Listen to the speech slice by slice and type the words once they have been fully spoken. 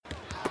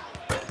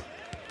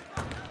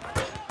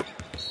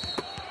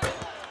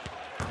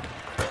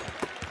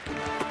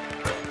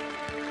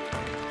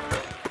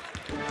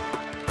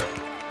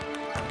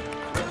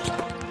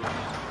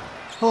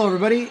Hello,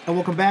 everybody, and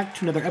welcome back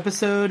to another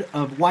episode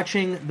of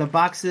Watching the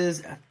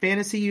Boxes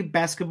Fantasy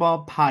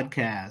Basketball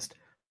Podcast,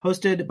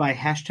 hosted by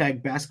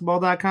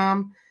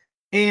 #basketball.com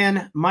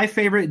and my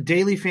favorite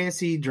daily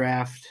fantasy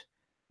draft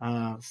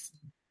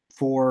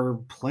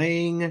for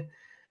playing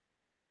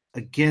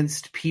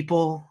against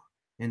people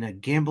in a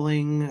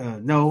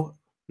gambling, no,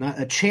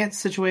 not a chance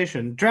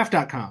situation,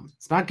 draft.com.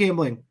 It's not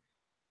gambling.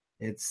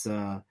 It's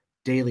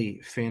daily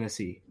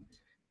fantasy,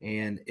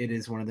 and it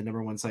is one of the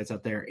number one sites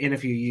out there. And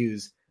if you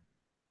use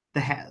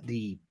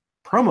the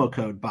promo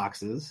code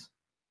boxes,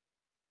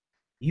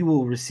 you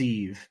will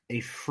receive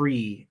a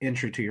free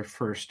entry to your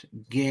first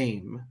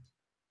game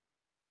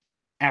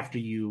after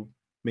you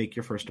make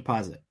your first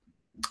deposit.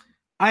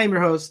 I am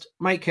your host,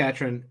 Mike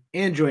Catron,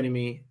 and joining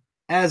me,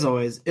 as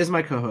always, is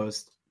my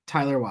co-host,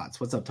 Tyler Watts.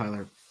 What's up,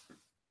 Tyler?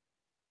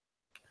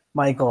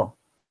 Michael,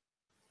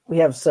 we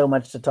have so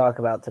much to talk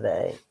about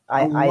today.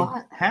 A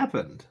lot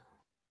happened.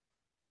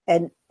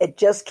 And it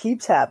just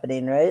keeps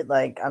happening, right?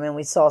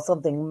 We saw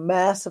something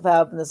massive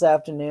happen this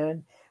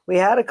afternoon. We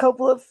had a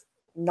couple of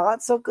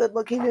not so good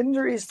looking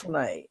injuries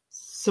tonight.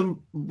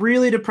 Some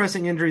really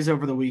depressing injuries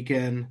over the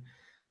weekend.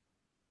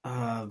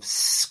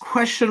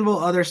 Questionable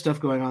other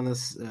stuff going on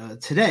this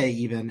today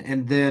even,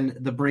 and then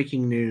the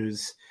breaking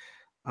news.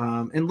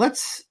 And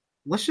let's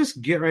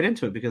just get right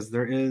into it because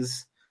there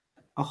is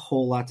a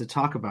whole lot to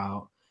talk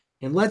about.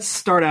 And let's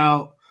start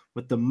out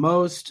with the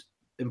most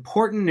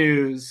important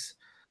news.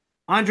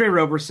 Andre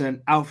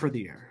Roberson out for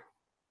the year.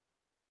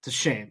 It's a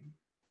shame.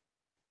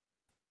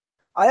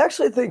 I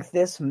actually think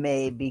this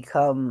may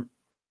become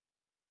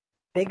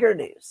bigger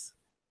news.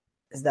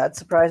 Is that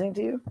surprising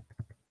to you?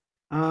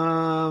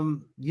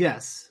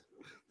 Yes.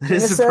 That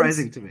is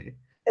surprising to me.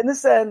 In the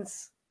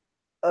sense,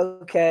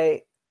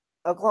 okay,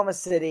 Oklahoma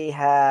City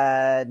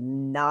had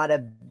not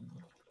a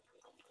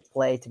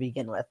play to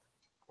begin with.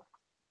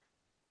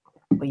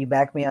 Will you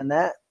back me on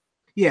that?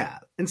 Yeah,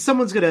 and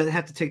someone's going to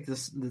have to take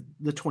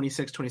the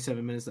 26,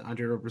 27 minutes that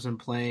Andre Roberson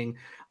playing.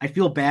 I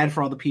feel bad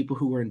for all the people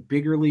who were in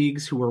bigger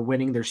leagues who were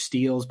winning their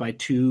steals by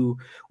 2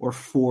 or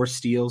 4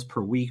 steals per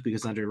week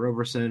because Andre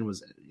Roberson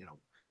was,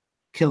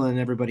 killing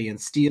everybody in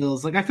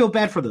steals. I feel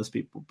bad for those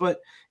people. But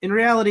in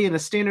reality, in a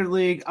standard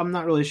league, I'm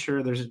not really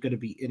sure there's going to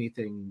be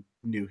anything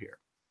new here.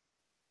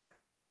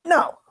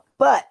 No,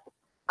 but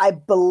I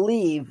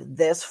believe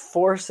this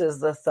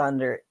forces the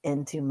Thunder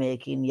into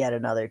making yet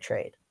another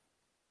trade.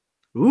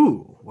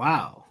 Ooh,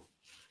 wow.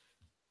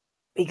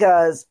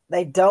 Because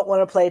they don't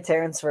want to play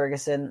Terrence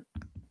Ferguson.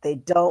 They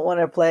don't want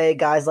to play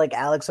guys like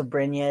Alex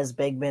Abrines,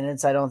 big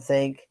minutes, I don't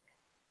think.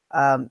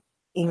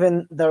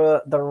 Even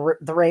the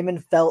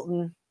Raymond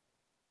Felton,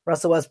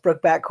 Russell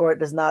Westbrook backcourt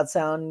does not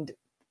sound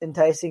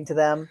enticing to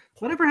them.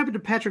 Whatever happened to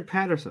Patrick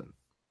Patterson?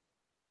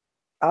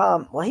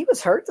 Well, he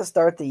was hurt to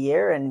start the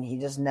year, and he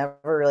just never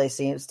really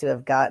seems to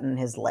have gotten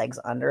his legs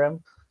under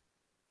him.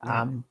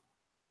 Yeah.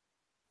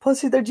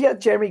 Plus, you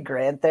got Jeremy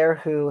Grant there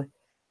who,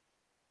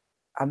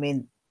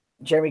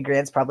 Jeremy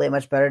Grant's probably a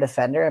much better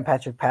defender, and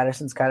Patrick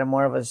Patterson's kind of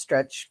more of a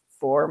stretch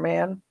 4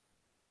 man.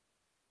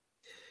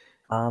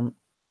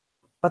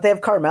 But they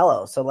have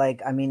Carmelo. So,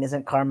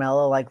 isn't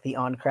Carmelo like the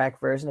on-crack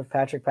version of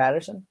Patrick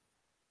Patterson?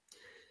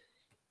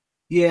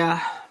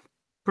 Yeah,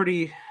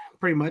 pretty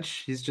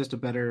much. He's just a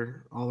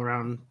better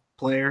all-around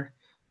player.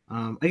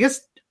 I guess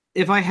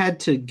if I had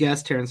to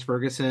guess, Terrence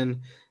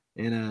Ferguson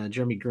and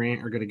Jeremy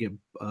Grant are going to get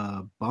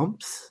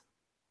bumps,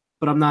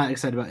 but I'm not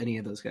excited about any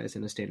of those guys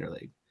in a standard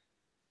league.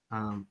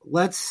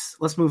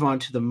 Let's move on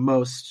to the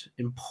most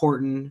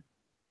important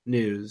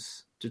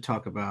news to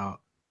talk about.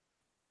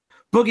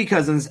 Boogie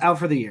Cousins out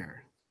for the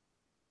year.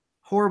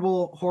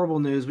 Horrible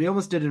news. We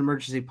almost did an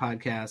emergency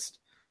podcast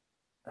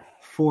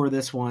for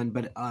this one,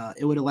 but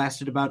it would have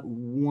lasted about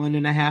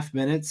 1.5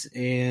 minutes,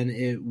 and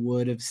it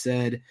would have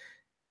said,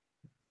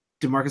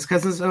 DeMarcus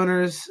Cousins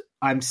owners,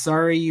 I'm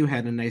sorry you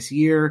had a nice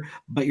year,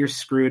 but you're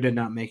screwed in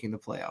not making the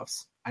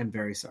playoffs. I'm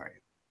very sorry.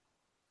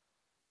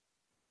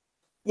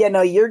 Yeah,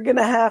 no, you're going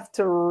to have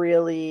to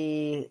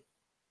really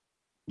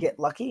get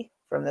lucky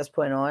from this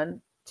point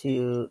on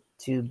to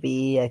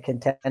be a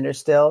contender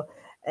still.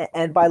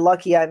 And by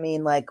lucky, I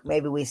mean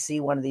maybe we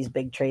see one of these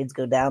big trades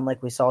go down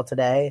like we saw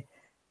today,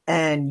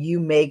 and you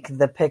make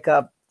the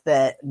pickup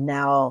that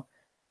now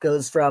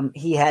goes from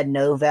he had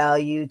no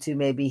value to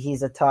maybe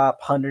he's a top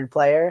 100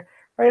 player.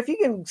 Right? If you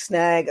can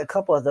snag a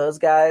couple of those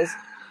guys,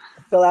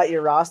 fill out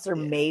your roster,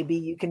 maybe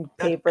you can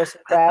paper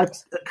some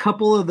cracks. A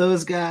couple of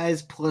those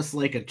guys plus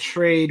a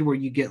trade where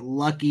you get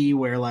lucky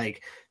where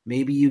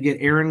maybe you get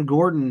Aaron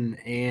Gordon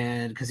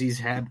and because he's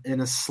had in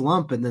a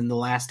slump, and then the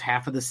last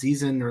half of the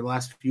season or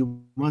last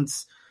few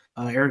months,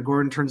 Aaron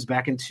Gordon turns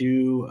back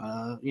into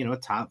a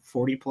top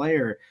 40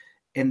 player.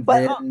 And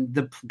then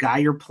the guy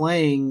you're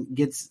playing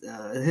gets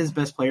his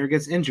best player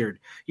gets injured.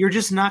 You're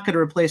just not going to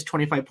replace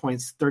 25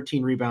 points,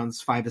 13 rebounds,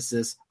 5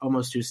 assists,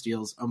 almost 2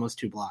 steals, almost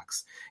 2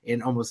 blocks,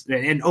 and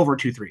over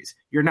 2 threes.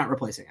 You're not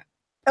replacing it.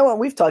 And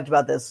we've talked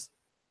about this,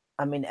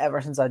 ever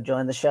since I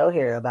joined the show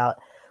here about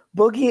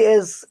Boogie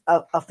is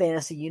a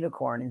fantasy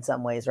unicorn in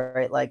some ways,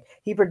 right? Like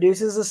he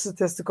produces a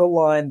statistical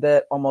line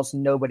that almost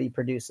nobody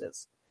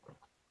produces.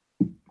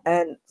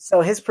 And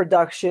so his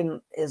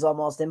production is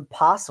almost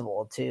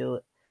impossible to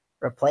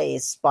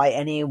replace by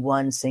any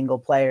one single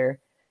player.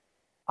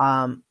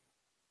 Um,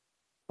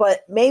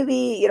 but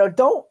maybe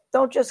don't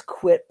just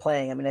quit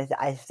playing. I mean,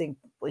 I think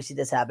we see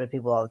this happen to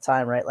people all the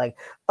time, right? Like,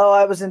 oh,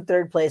 I was in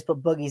third place,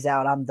 but Boogie's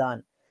out, I'm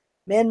done.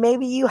 Man,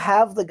 maybe you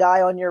have the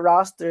guy on your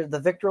roster, the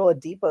Victor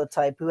Oladipo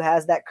type, who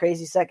has that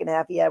crazy second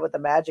half he had with the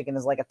Magic and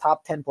is like a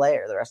top 10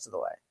 player the rest of the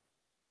way.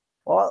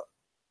 Well,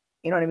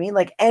 you know what I mean?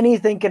 Like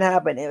anything can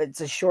happen.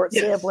 It's a short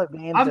Yes. sample of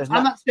games.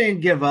 I'm not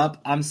saying give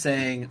up. I'm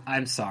saying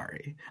I'm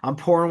sorry. I'm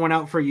pouring one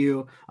out for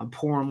you. I'm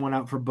pouring one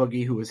out for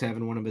Boogie, who was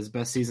having one of his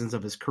best seasons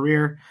of his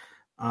career.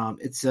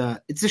 It's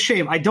a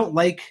shame. I don't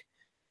like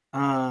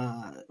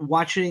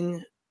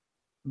watching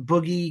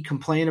Boogie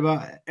complain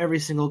about every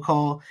single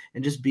call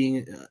and just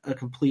being a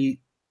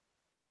complete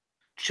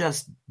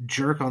just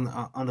jerk on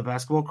the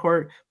basketball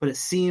court. But it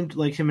seemed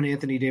like him and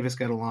Anthony Davis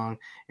got along,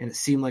 and it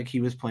seemed like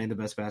he was playing the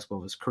best basketball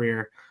of his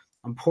career.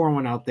 I'm pouring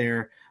one out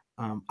there.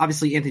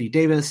 Obviously, Anthony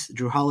Davis,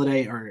 Drew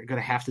Holiday are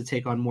going to have to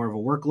take on more of a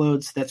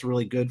workload, so that's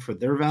really good for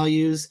their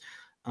values.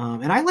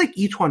 And I like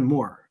each one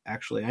more.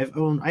 Actually, I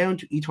own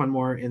each one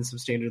more in some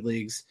standard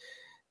leagues.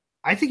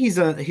 I think he's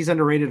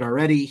underrated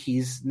already.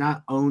 He's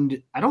not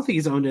owned. I don't think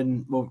he's owned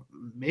in. Well,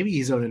 maybe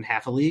he's owned in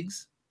half of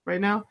leagues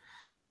right now.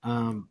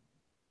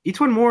 Each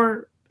one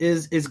more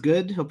is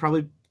good. He'll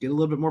probably get a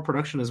little bit more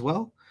production as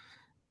well.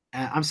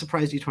 I'm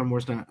surprised each one more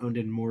is not owned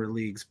in more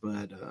leagues,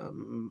 but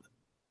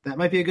that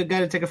might be a good guy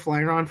to take a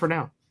flyer on for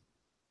now.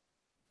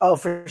 Oh,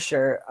 for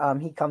sure.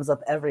 He comes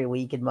up every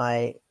week in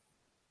my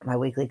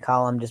weekly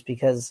column just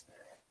because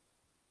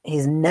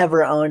he's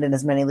never owned in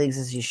as many leagues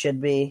as he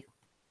should be.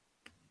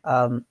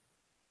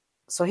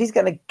 So he's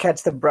going to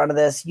catch the brunt of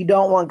this. You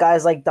don't want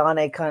guys like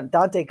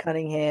Dante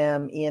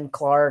Cunningham, Ian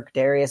Clark,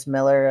 Darius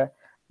Miller.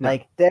 No.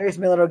 Like Darius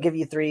Miller will give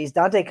you threes.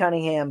 Dante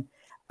Cunningham,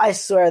 I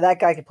swear that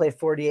guy could play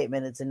 48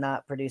 minutes and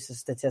not produce a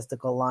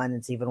statistical line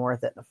that's even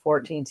worth it in a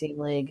 14-team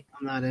league.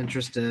 I'm not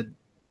interested.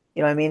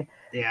 You know what I mean?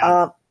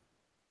 Yeah.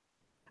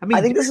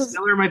 I think Darius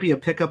Miller might be a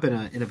pickup in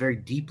a very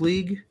deep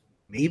league.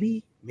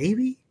 Maybe.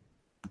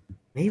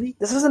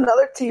 This is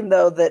another team,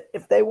 though, that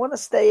if they want to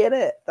stay in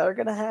it, they're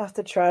going to have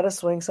to try to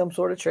swing some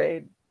sort of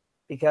trade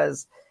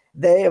because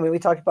we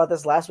talked about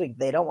this last week.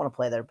 They don't want to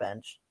play their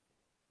bench.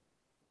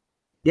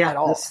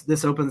 Yeah,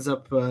 this opens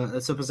up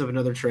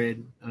another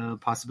trade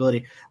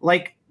possibility.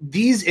 Like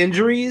these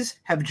injuries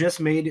have just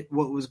made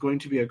what was going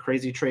to be a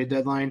crazy trade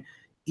deadline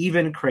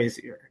even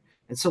crazier.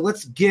 And so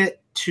let's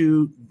get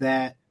to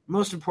that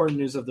most important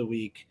news of the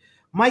week.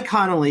 Mike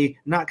Conley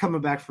not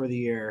coming back for the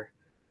year.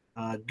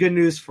 Good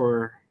news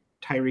for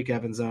Tyreke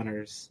Evans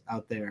owners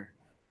out there.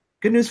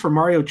 Good news for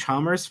Mario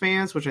Chalmers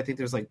fans, which I think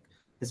there's like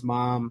his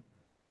mom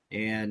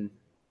and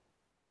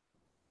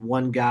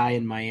one guy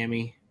in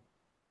Miami.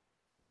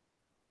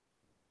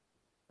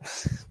 I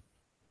think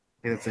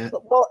that's it.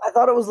 Well, I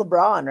thought it was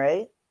LeBron,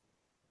 right?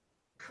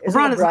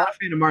 LeBron is not a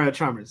fan of Mario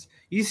Chalmers.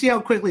 You see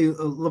how quickly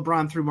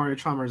LeBron threw Mario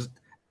Chalmers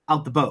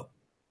out the boat.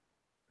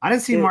 I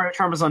didn't see Mario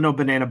Chalmers on no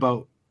banana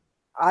boat.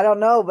 I don't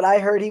know, but I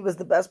heard he was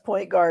the best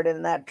point guard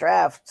in that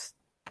draft.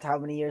 How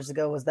many years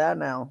ago was that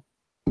now?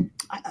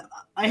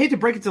 I hate to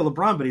break it to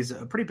LeBron, but he's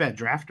a pretty bad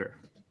drafter.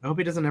 I hope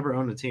he doesn't ever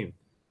own a team.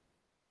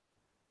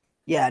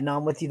 Yeah, no,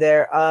 I'm with you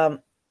there.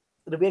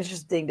 It'll be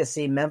interesting to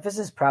see. Memphis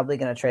is probably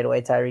going to trade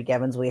away Tyreke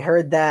Evans. We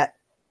heard that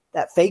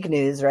fake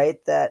news, right?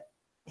 That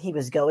he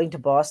was going to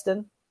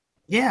Boston.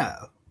 Yeah,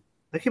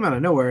 that came out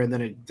of nowhere and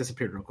then it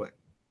disappeared real quick.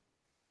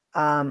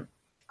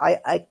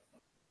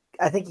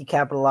 I think you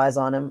capitalize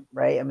on him,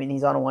 right? I mean,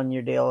 he's on a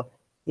 1-year deal.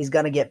 He's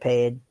going to get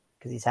paid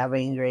because he's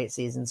having a great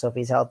season. So if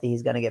he's healthy,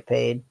 he's going to get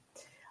paid.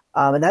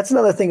 And that's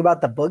another thing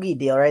about the Boogie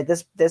deal, right?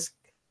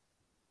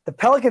 The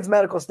Pelicans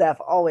medical staff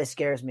always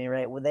scares me,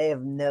 right? Well, they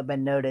have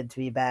been noted to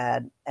be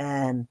bad.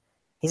 And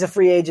he's a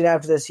free agent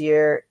after this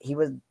year. He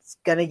was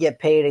going to get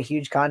paid a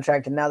huge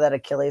contract. And now that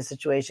Achilles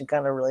situation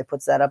kind of really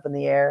puts that up in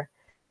the air.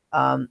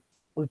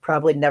 We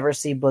probably never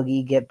see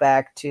Boogie get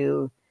back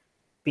to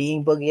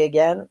being Boogie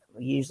again.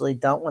 We usually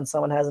don't when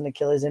someone has an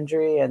Achilles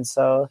injury. And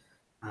so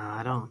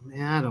I don't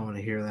want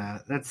to hear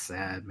that. That's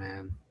sad,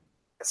 man.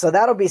 So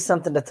that'll be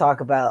something to talk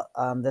about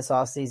this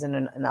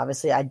offseason. And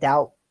obviously I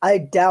doubt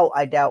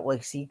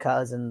we'll see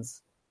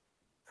Cousins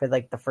for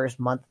like the first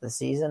month of the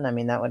season. I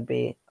mean, that would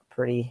be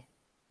pretty.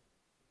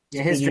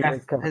 Yeah, his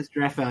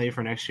draft value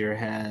for next year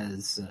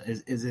is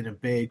in a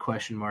big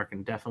question mark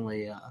and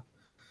definitely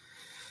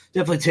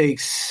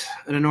takes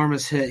an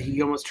enormous hit.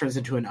 He almost turns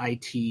into an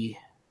IT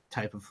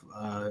type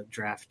of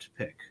draft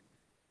pick.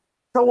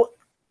 So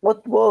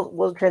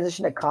we'll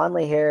transition to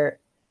Conley here.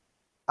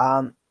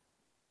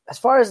 As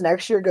far as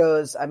next year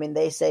goes, I mean,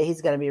 they say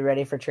he's going to be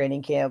ready for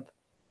training camp.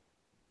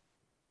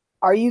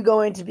 Are you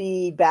going to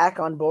be back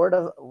on board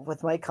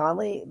with Mike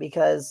Conley?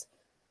 Because,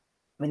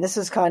 I mean, this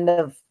is kind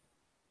of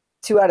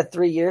 2 out of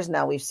 3 years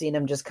now we've seen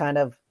him just kind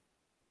of,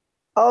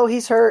 oh,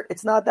 he's hurt,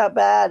 it's not that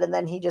bad, and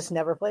then he just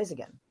never plays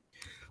again.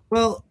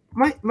 Well,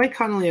 Mike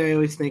Conley, I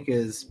always think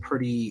is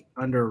pretty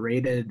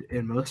underrated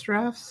in most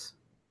drafts.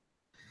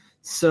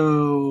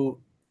 So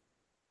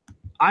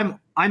I'm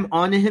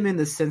on him in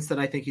the sense that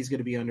I think he's going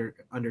to be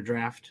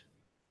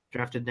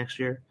drafted next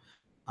year.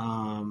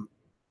 Um,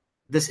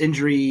 this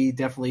injury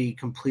definitely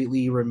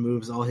completely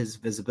removes all his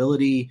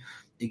visibility.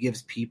 It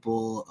gives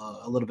people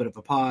a little bit of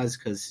a pause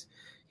because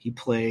he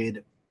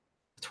played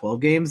 12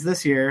 games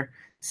this year,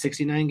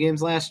 69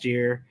 games last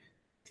year,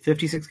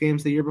 56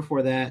 games the year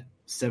before that,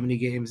 70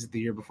 games the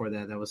year before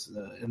that. That was,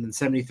 and then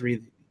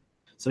 73.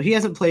 So he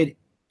hasn't played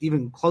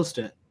even close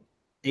to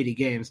 80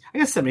 games. I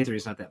guess 73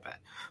 is not that bad,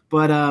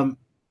 but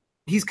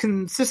he's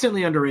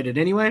consistently underrated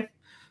anyway.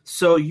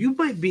 So you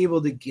might be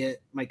able to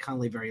get Mike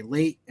Conley very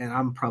late, and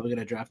I'm probably going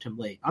to draft him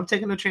late. I'm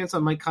taking a chance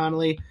on Mike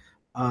Conley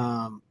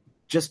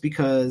just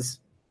because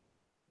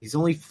he's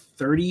only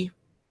 30,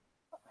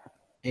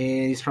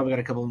 and he's probably got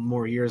a couple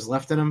more years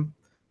left in him.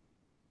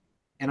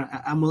 And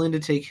I'm willing to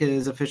take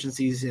his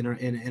efficiencies in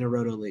a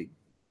roto league.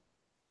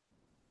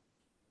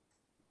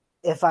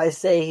 If I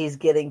say he's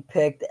getting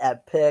picked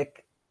at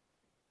pick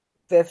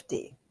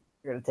 50,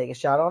 you're going to take a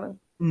shot on him?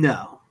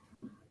 No.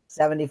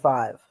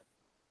 75.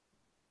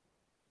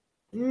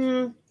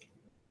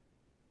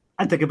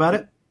 I'd think about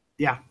it.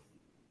 Yeah.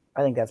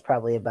 I think that's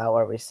probably about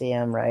where we see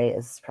him, right?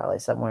 It's probably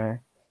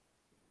somewhere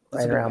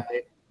right around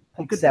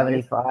pick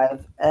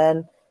 75.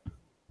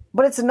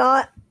 But it's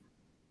not,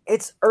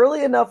 it's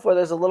early enough where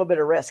there's a little bit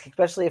of risk,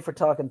 especially if we're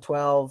talking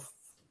 12,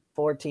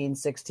 14,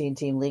 16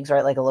 team leagues,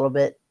 right? Like a little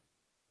bit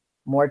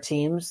more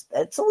teams.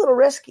 It's a little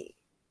risky.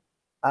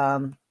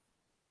 But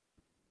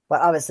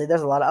obviously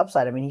there's a lot of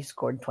upside. I mean, he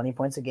scored 20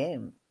 points a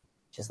game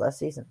just last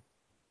season.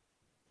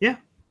 Yeah.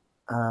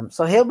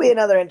 So he'll be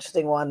another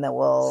interesting one that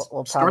we'll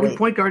probably starting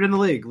point guard in the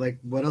league. Like,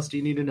 what else do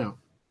you need to know?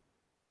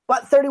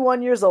 But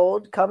 31 years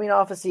old, coming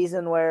off a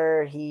season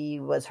where he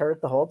was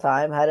hurt the whole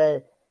time,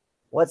 had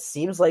what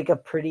seems like a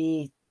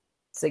pretty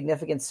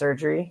significant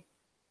surgery.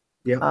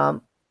 Yeah.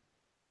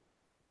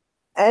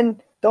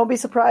 And don't be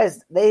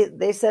surprised.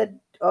 They said,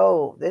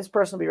 "Oh, this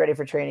person will be ready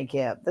for training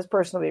camp. This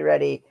person will be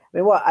ready." I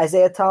mean, what?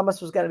 Isaiah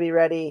Thomas was going to be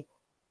ready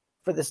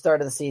for the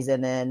start of the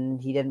season,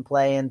 and he didn't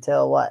play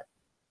until what?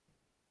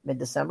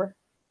 Mid-December?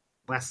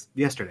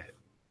 Yesterday.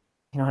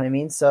 You know what I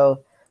mean?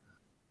 So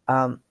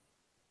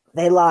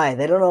they lie.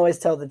 They don't always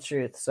tell the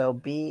truth. So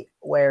be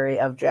wary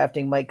of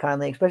drafting Mike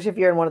Conley, especially if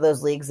you're in one of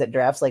those leagues that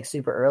drafts like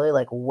super early,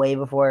 like way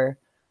before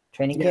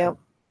training camp.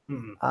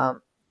 Mm-hmm.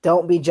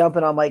 Don't be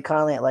jumping on Mike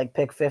Conley at like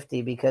pick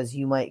 50 because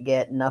you might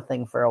get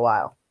nothing for a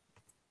while.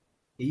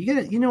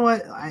 You know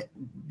what?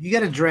 You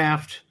got to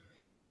draft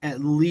at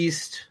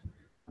least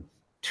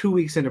 2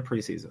 weeks into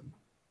preseason.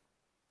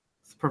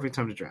 Perfect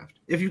time to draft.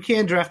 If you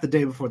can draft the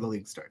day before the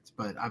league starts,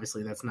 but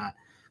obviously that's not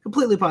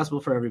completely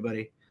possible for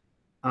everybody.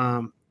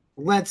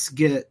 Let's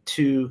get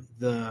to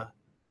the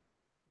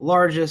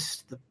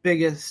largest, the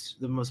biggest,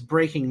 the most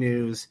breaking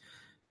news.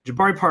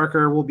 Jabari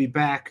Parker will be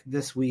back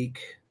this week.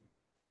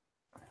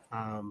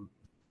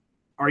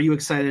 Are you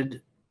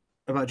excited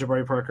about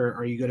Jabari Parker?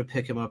 Are you going to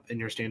pick him up in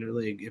your standard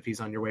league if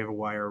he's on your waiver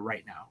wire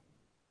right now?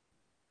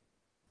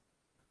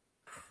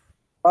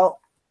 Well,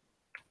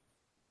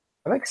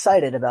 I'm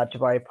excited about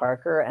Jabari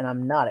Parker, and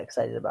I'm not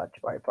excited about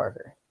Jabari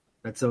Parker.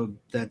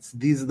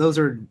 Those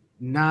are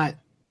not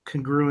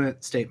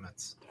congruent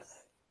statements.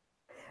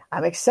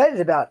 I'm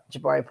excited about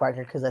Jabari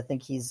Parker because I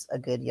think he's a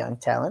good young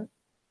talent,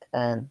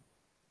 and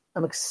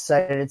I'm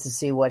excited to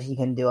see what he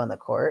can do on the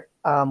court.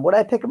 Would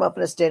I pick him up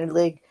in a standard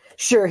league?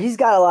 Sure, he's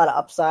got a lot of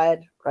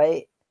upside,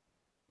 right?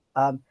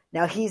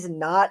 Now, he's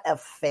not a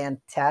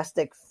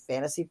fantastic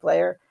fantasy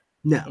player.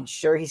 No. And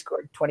sure, he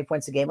scored 20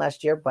 points a game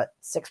last year, but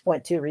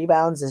 6.2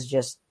 rebounds is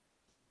just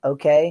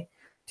okay.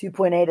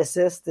 2.8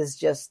 assists is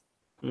just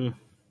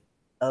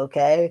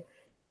okay.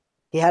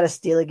 He had a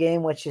steal a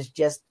game, which is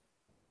just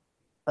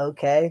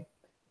okay.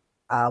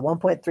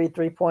 1.3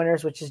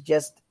 3-pointers, which is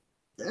just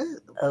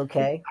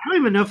okay. I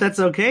don't even know if that's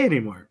okay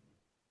anymore.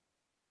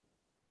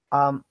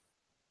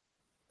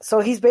 So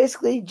he's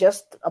basically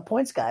just a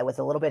points guy with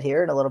a little bit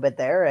here and a little bit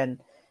there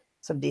and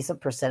some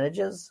decent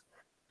percentages.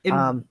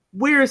 And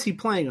where is he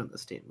playing on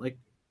this team? Like,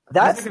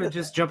 that's not going to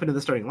just jump into the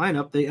starting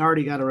lineup. They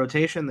already got a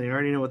rotation. They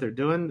already know what they're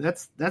doing.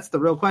 That's the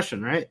real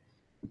question, right?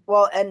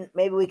 Well, and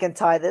maybe we can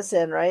tie this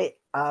in, right?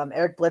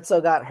 Eric Bledsoe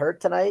got hurt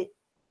tonight.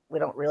 We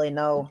don't really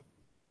know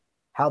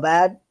how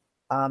bad.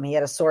 He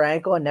had a sore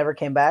ankle and never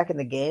came back in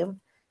the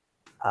game.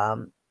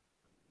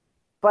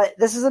 But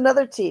this is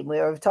another team.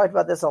 We've talked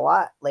about this a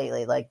lot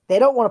lately. Like, they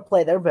don't want to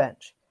play their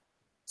bench.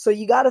 So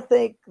you got to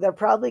think they're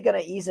probably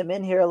going to ease him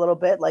in here a little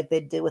bit like they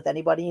did with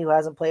anybody who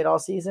hasn't played all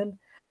season.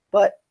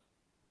 But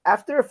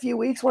after a few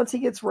weeks, once he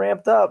gets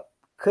ramped up,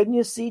 couldn't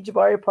you see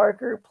Jabari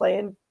Parker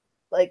playing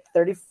like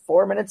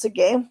 34 minutes a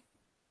game?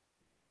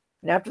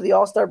 And after the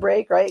All-Star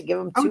break, right, give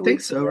him 2 weeks. I would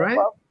think so, right?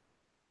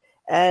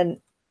 And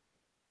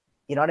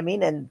you know what I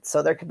mean? And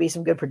so there could be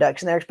some good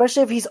production there,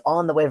 especially if he's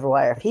on the waiver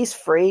wire. If he's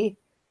free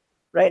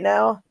right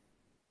now,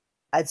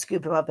 I'd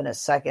scoop him up in a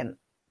second.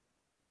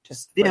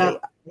 Just for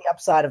the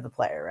upside of the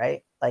player,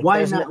 right? Like Why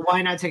there's no not?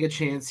 Why not take a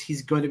chance?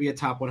 He's going to be a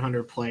top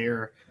 100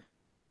 player,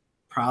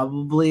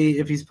 probably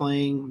if he's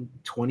playing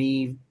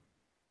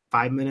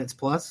 25 minutes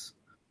plus,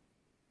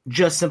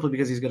 just simply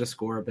because he's going to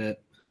score a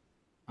bit.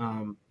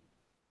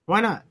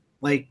 Why not?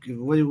 Like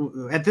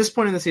at this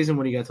point in the season,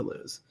 what do you got to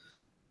lose?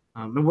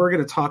 And we're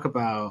going to talk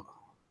about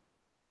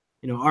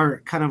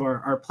our kind of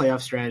our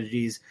playoff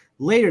strategies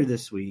later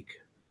this week.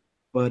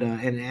 But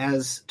and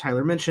as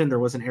Tyler mentioned, there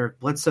was an Eric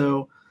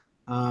Bledsoe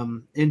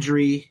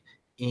injury,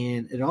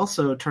 and it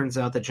also turns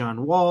out that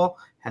John Wall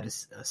had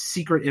a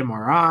secret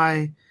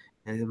MRI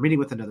and a meeting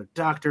with another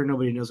doctor.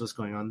 Nobody knows what's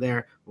going on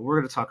there, but we're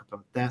going to talk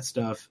about that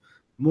stuff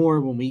more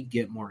when we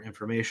get more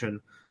information.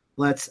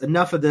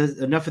 Enough of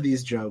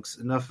these jokes,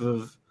 enough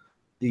of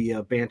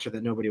the banter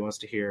that nobody wants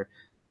to hear.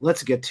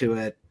 Let's get to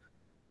it.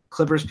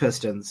 Clippers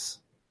Pistons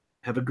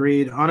have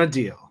agreed on a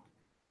deal.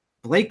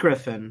 Blake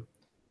Griffin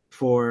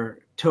for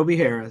Toby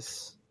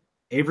Harris,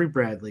 Avery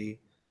Bradley,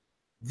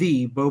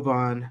 the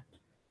Boban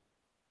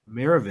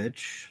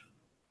Maravich.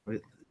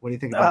 What do you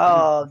think about that?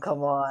 Oh,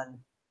 come on.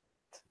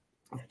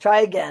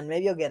 Try again.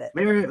 Maybe you'll get it.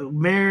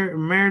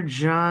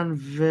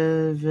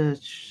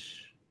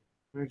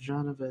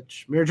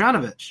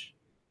 Mirjanovic.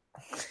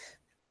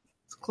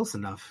 It's close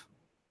enough.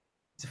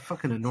 He's a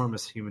fucking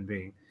enormous human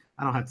being.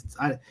 I don't have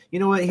to. You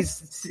know what?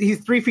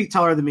 He's 3 feet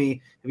taller than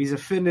me. If he's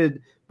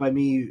offended by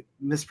me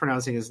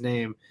mispronouncing his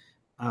name,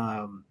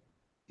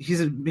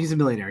 he's a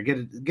millionaire.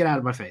 Get out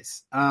of my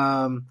face.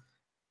 And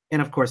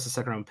of course, the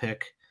second round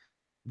pick.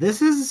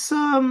 This is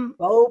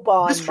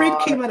Boban. This trade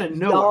came out of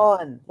nowhere.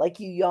 Yawn, like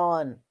you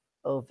yawn,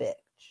 Ovich.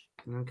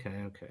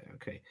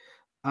 Okay.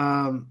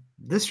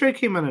 This trade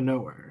came out of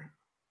nowhere.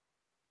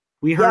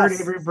 We heard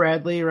Avery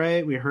Bradley,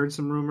 right? We heard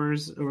some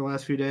rumors over the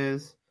last few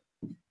days.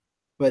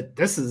 But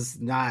this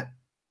was not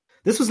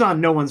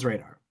on no one's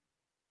radar.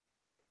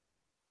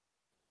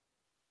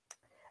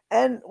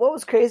 And what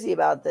was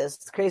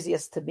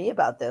craziest to me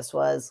about this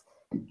was,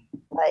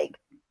 like,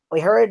 we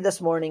heard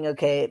this morning,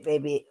 okay,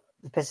 maybe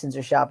the Pistons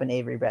are shopping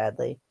Avery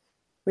Bradley.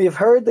 We've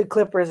heard the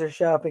Clippers are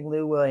shopping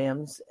Lou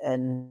Williams,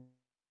 and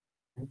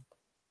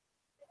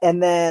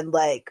then,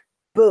 like,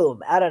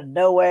 boom, out of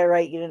nowhere,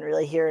 right? You didn't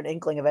really hear an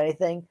inkling of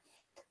anything.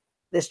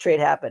 This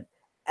trade happened.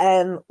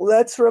 And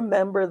let's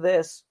remember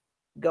this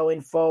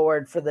going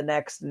forward for the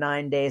next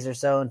 9 days or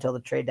so until the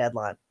trade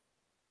deadline.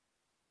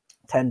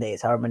 10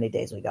 days, however many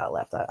days we got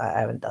left. I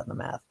haven't done the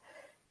math.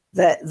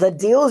 The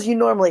deals you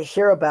normally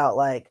hear about,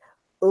 like,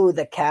 ooh,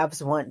 the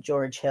Cavs want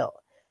George Hill.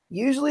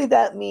 Usually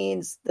that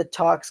means the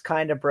talks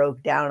kind of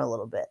broke down a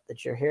little bit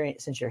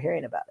since you're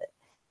hearing about it.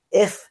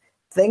 If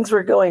things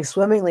were going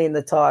swimmingly in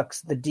the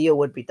talks, the deal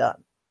would be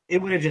done.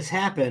 It would have just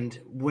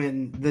happened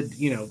when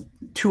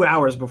 2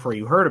 hours before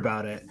you heard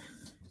about it,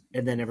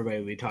 and then everybody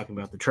would be talking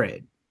about the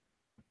trade.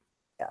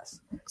 Yes.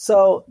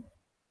 So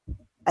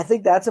I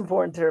think that's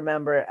important to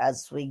remember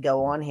as we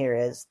go on here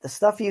is the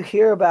stuff you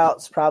hear about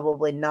is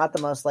probably not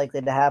the most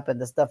likely to happen.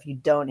 The stuff you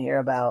don't hear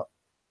about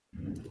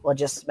will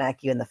just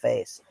smack you in the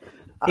face.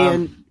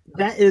 And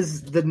that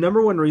is the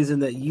number one reason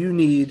that you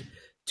need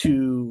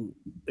to,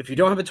 if you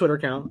don't have a Twitter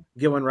account,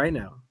 get one right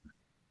now.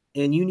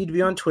 And you need to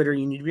be on Twitter.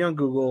 You need to be on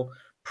Google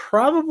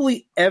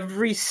probably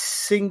every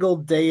single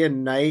day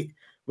and night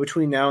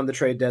between now and the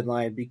trade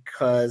deadline,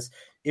 because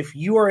if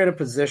you are in a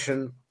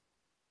position,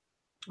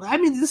 I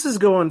mean, this is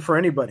going for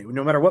anybody,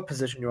 no matter what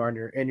position you are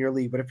in your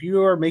league. But if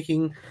you are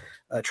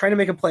trying to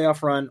make a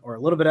playoff run or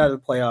a little bit out of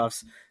the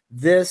playoffs,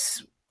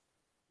 this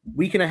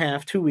week and a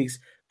half, 2 weeks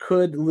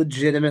could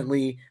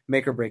legitimately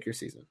make or break your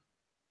season.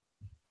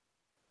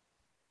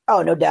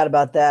 Oh, no doubt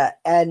about that.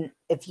 And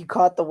if you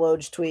caught the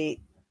Woj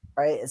tweet,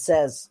 right, it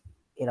says,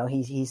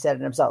 he said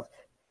it himself.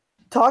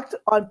 Talked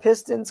on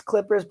Pistons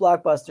Clippers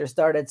blockbuster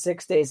started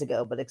 6 days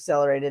ago, but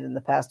accelerated in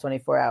the past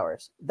 24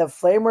 hours. The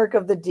framework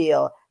of the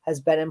deal has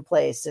been in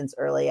place since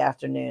early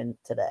afternoon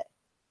today,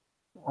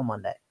 on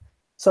Monday.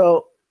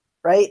 So,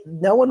 right,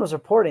 no one was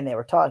reporting they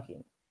were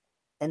talking.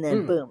 And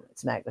then, boom, it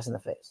smacked us in the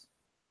face.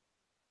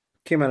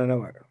 Came out of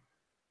nowhere.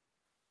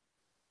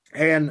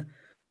 And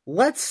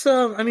let's,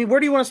 where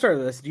do you want to start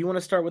with this? Do you want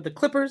to start with the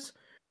Clippers,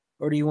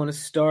 or do you want to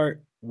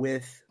start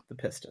with the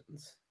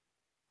Pistons?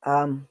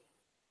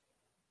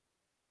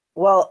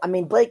 Well, I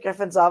mean, Blake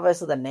Griffin's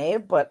obviously the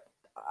name, but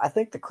I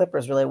think the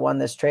Clippers really won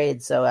this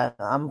trade, so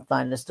I'm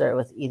fine to start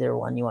with either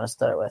one you want to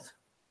start with.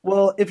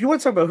 Well, if you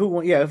want to talk about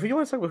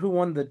who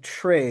won the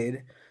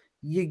trade,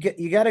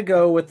 you got to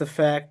go with the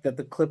fact that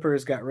the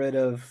Clippers got rid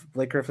of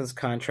Blake Griffin's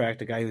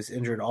contract, a guy who's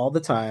injured all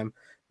the time.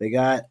 They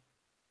got a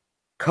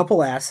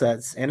couple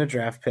assets and a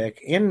draft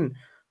pick and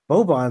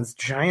Boban's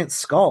giant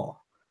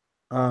skull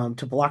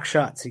to block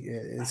shots.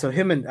 So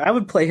I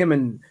would play him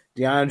and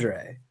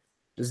DeAndre.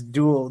 Just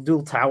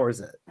dual towers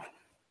it.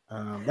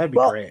 That'd be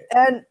great.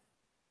 And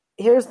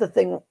here's the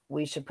thing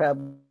we should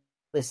probably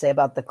say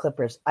about the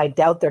Clippers. I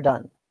doubt they're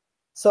done.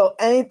 So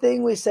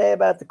anything we say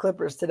about the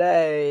Clippers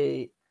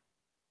today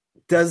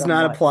does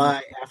not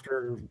apply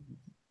after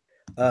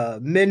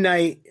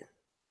midnight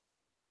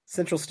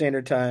Central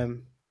Standard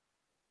Time,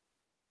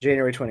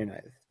 January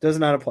 29th. Does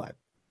not apply.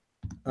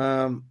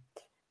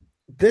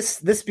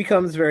 this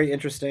becomes very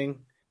interesting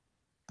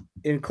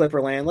in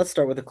Clipperland. Let's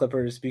start with the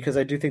Clippers because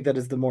I do think that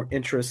is the more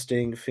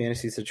interesting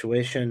fantasy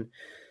situation.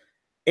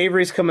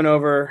 Avery's coming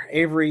over.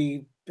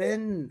 Avery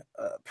been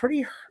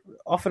pretty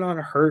off and on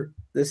hurt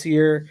this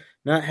year,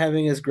 not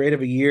having as great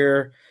of a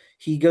year.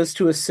 He goes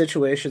to a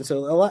situation. So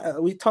a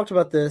lot, we talked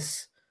about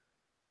this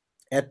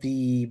at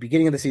the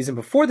beginning of the season,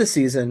 before the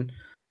season.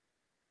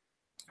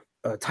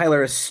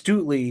 Tyler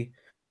astutely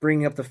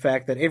bringing up the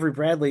fact that Avery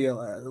Bradley, a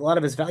lot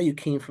of his value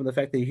came from the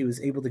fact that he was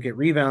able to get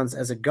rebounds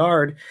as a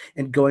guard,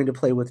 and going to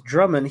play with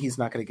Drummond, he's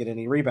not going to get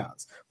any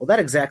rebounds. Well, that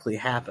exactly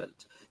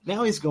happened.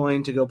 Now he's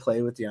going to go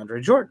play with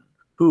DeAndre Jordan,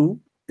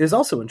 who is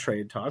also in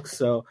trade talks.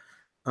 So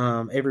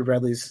Avery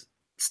Bradley's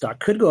stock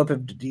could go up if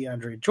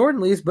DeAndre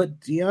Jordan leaves,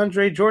 but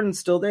DeAndre Jordan's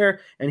still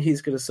there, and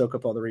he's going to soak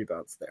up all the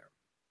rebounds there.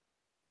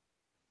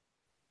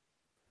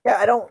 Yeah,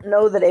 I don't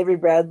know that Avery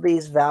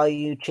Bradley's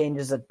value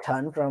changes a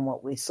ton from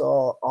what we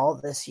saw all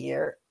this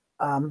year.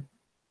 I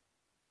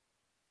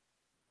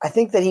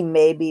think that he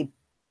maybe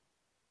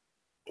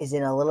is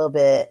in a little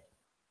bit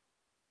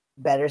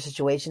better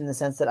situation in the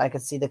sense that I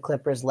could see the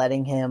Clippers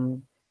letting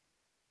him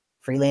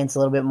freelance a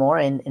little bit more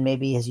and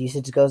maybe his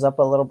usage goes up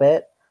a little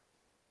bit.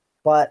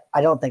 But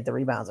I don't think the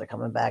rebounds are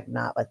coming back,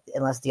 not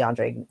unless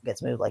DeAndre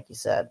gets moved, like you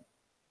said.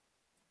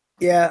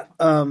 Yeah,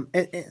 and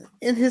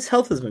his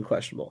health has been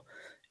questionable,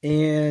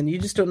 and you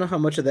just don't know how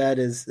much of that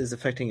is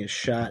affecting his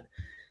shot.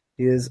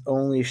 He is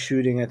only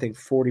shooting, I think,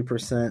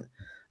 40%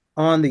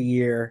 on the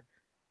year,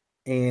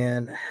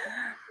 and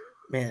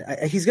man,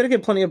 he's going to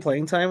get plenty of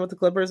playing time with the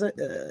Clippers,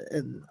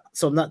 and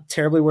so I'm not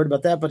terribly worried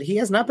about that. But he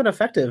has not been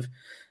effective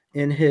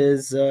in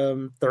his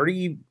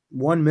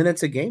 31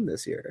 minutes a game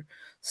this year.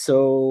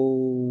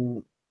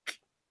 So,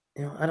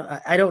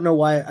 I don't know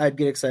why I'd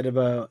get excited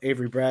about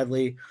Avery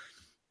Bradley.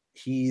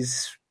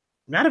 He's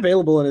not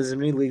available in as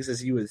many leagues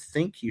as you would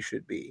think he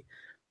should be,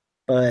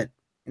 but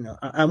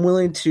I'm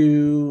willing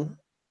to,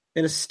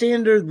 in a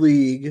standard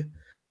league.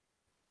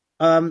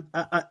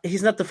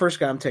 He's not the first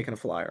guy I'm taking a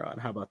flyer on.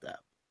 How about that?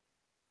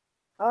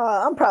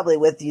 I'm probably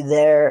with you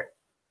there.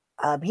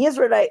 He is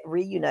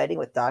reuniting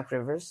with Doc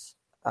Rivers.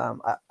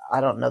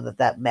 I don't know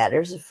that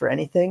matters for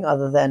anything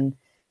other than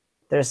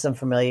there's some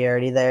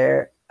familiarity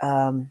there.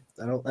 I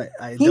don't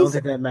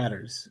think that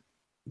matters.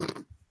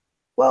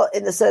 Well,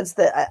 in the sense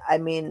that I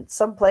mean,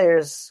 some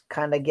players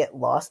kind of get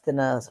lost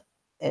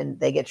and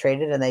they get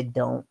traded and they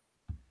don't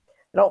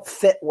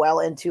fit well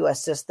into a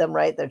system,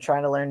 right? They're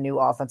trying to learn new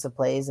offensive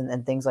plays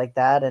and things like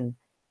that. And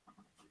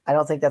I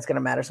don't think that's going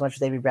to matter so much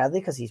with Avery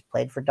Bradley because he's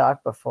played for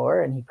Doc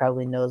before and he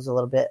probably knows a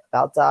little bit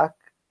about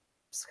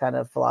Doc's kind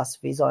of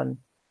philosophies on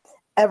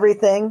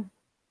everything.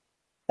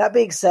 That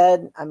being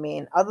said, I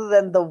mean, other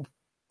than the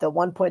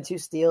 1.2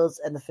 steals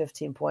and the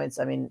 15 points,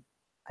 I mean,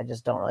 I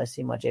just don't really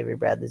see much Avery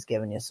Bradley's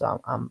giving you.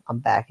 So I'm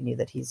backing you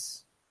that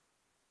he's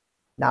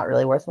not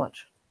really worth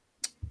much.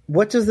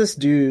 What does this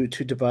do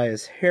to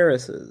Tobias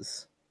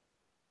Harris's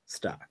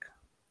stock?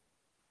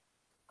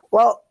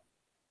 Well,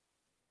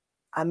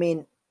 I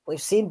mean,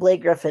 we've seen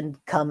Blake Griffin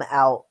come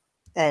out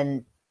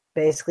and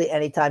basically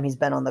anytime he's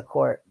been on the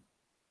court,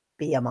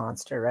 be a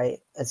monster, right?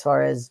 As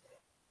far as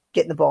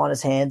getting the ball in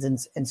his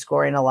hands and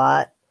scoring a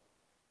lot.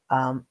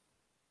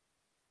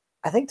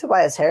 I think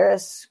Tobias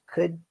Harris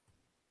could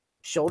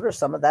shoulder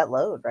some of that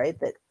load, right?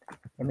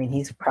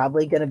 He's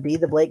probably going to be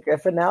the Blake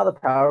Griffin now, the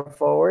power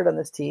forward on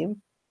this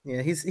team.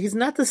 Yeah, he's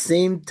not the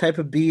same type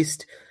of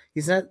beast.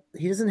 He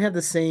doesn't have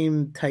the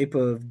same type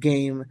of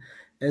game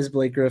as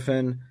Blake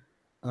Griffin.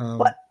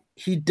 But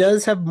he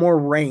does have more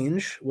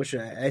range, which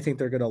I think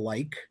they're going to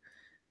like.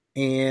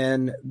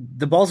 And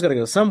the ball's got to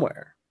go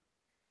somewhere.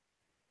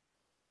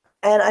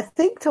 And I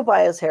think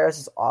Tobias Harris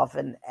is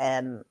often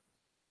an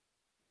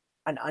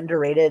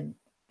underrated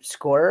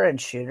scorer and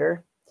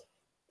shooter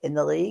in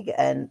the league.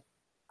 And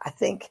I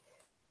think,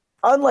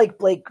 unlike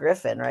Blake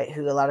Griffin, right,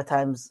 who a lot of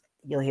times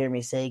you'll hear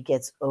me say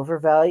gets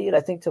overvalued, I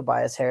think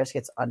Tobias Harris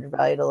gets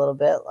undervalued a little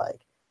bit.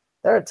 Like,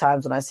 there are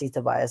times when I see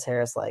Tobias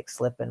Harris like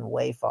slipping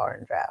way far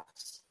in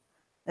drafts.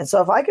 And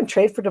so if I can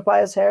trade for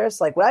Tobias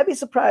Harris, like, would I be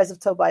surprised if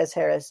Tobias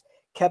Harris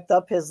kept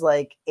up his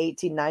like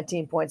 18,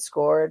 19 points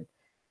scored,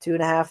 2.5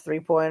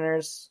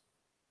 3-pointers,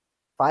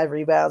 5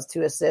 rebounds,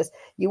 2 assists?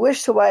 You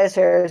wish Tobias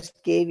Harris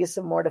gave you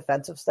some more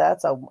defensive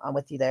stats. I'm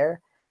with you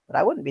there. But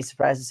I wouldn't be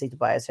surprised to see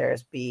Tobias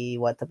Harris be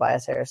what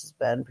Tobias Harris has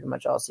been pretty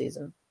much all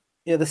season.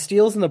 Yeah, the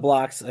steals and the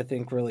blocks, I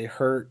think, really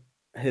hurt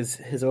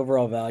his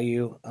overall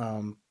value.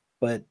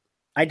 But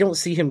I don't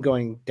see him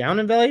going down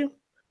in value.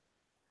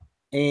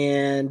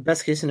 And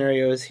best case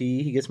scenario is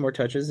he gets more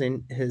touches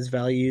and his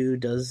value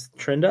does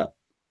trend up.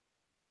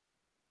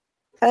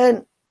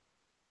 And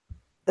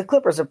the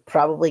Clippers are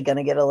probably going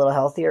to get a little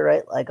healthier,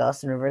 right? Like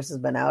Austin Rivers has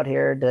been out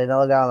here.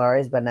 Danilo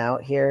Gallinari's been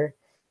out here.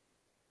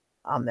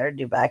 They're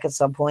due back at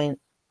some point.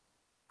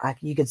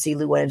 You could see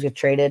Lou Williams get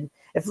traded.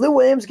 If Lou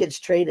Williams gets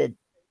traded,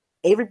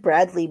 Avery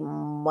Bradley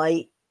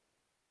might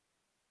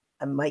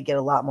get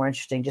a lot more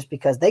interesting just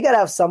because they got to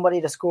have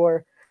somebody to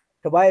score.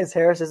 Tobias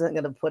Harris isn't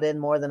going to put in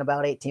more than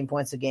about 18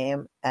 points a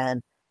game.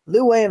 And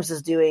Lou Williams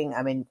is doing,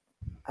 I mean,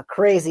 a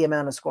crazy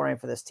amount of scoring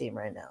for this team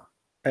right now.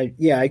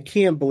 I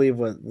can't believe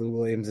what Lou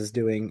Williams is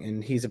doing,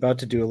 and he's about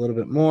to do a little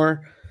bit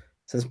more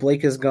since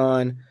Blake is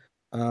gone.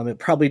 It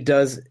probably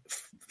does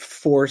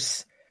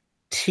force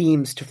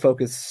teams to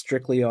focus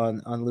strictly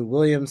on Lou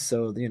Williams.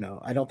 So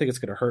I don't think it's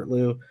going to hurt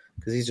Lou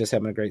because he's just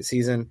having a great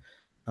season.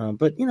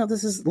 But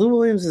this is Lou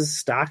Williams'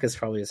 stock is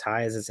probably as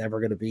high as it's ever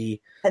going to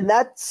be. And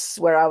that's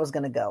where I was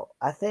going to go.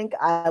 I think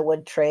I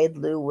would trade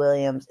Lou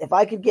Williams if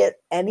I could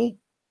get any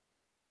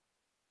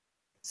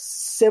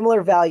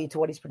similar value to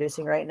what he's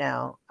producing right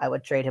now. I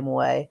would trade him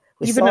away.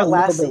 We Even saw a it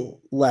last little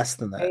bit less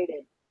than that,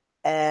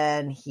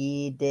 and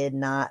he did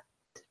not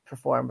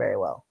perform very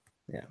well.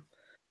 Yeah.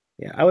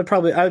 I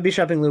would be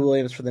shopping Lou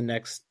Williams for the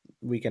next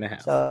week and a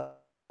half. So,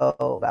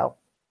 well,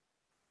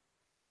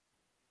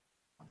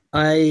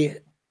 I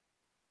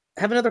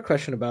have another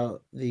question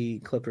about the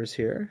Clippers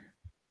here.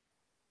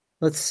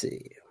 Let's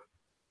see.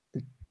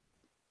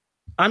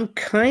 I'm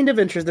kind of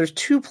interested. There's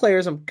two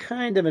players I'm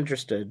kind of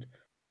interested.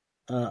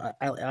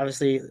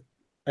 Obviously,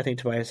 I think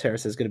Tobias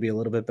Harris is going to be a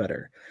little bit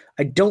better.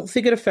 I don't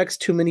think it affects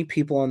too many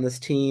people on this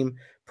team.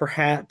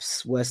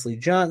 Perhaps Wesley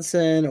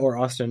Johnson or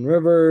Austin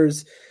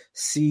Rivers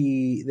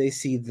see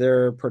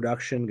their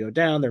production go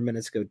down, their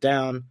minutes go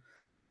down.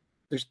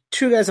 There's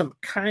two guys I'm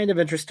kind of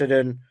interested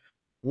in.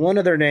 One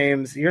of their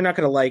names you're not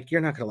going to like.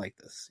 You're not going to like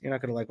this. You're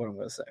not going to like what I'm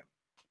going to say.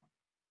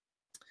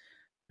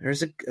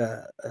 There's a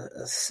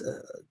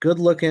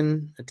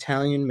good-looking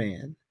Italian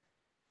man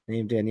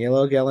named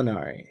Danilo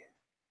Gallinari,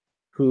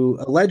 who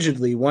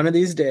allegedly one of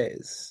these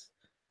days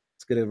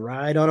is going to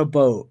ride on a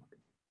boat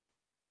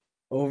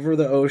over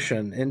the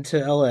ocean into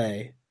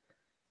LA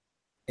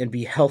and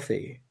be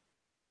healthy.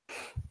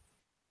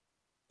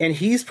 And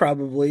he's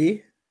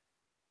probably,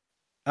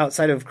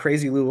 outside of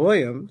crazy Lou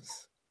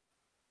Williams,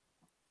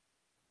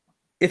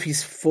 if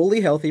he's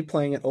fully healthy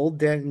playing an old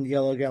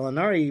Danilo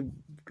Gallinari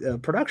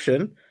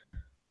production,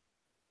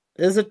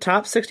 is a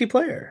top 60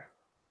 player.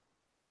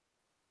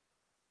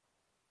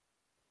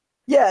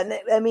 Yeah,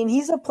 I mean,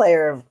 he's a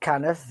player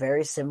kind of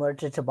very similar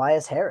to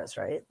Tobias Harris,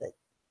 right? That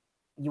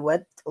you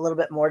went a little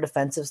bit more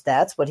defensive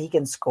stats, but he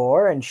can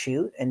score and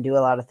shoot and do a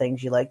lot of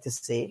things you like to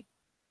see.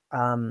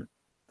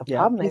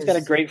 He's got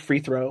a great free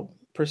throw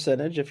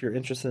percentage if you're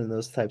interested in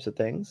those types of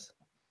things.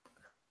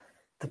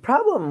 The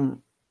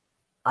problem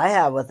I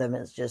have with him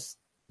is just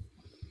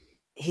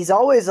he's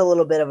always a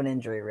little bit of an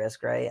injury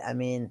risk, right? I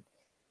mean,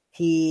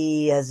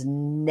 he has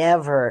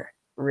never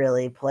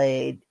really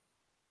played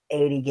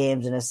 80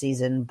 games in a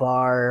season,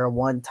 bar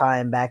one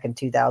time back in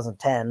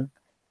 2010,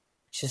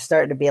 which is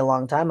starting to be a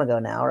long time ago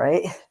now,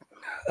 right?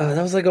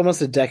 That was like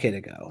almost a decade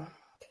ago.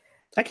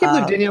 I can't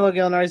believe Danilo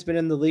Gallinari's been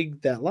in the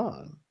league that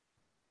long.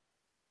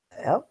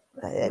 Yep.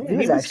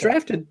 He was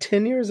drafted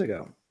 10 years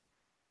ago.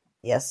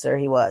 Yes, sir,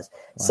 he was.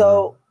 Wow.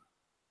 So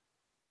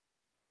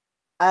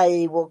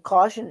I will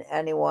caution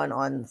anyone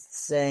on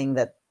saying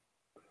that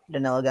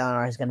Danilo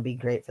Gallinari is going to be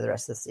great for the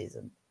rest of the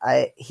season.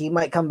 He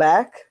might come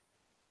back,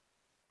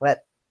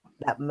 but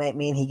that might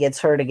mean he gets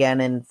hurt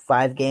again in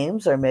 5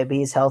 games, or maybe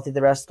he's healthy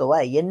the rest of the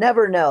way. You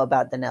never know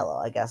about Danilo,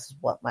 I guess is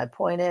what my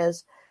point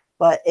is.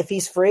 But if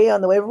he's free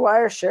on the waiver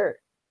wire, sure.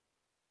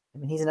 I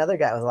mean, he's another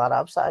guy with a lot of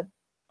upside.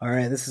 All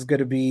right, this is going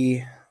to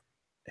be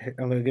 –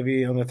 I'm going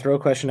to throw a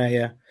question at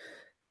you.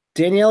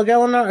 Danilo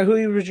Gallinari,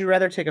 who would you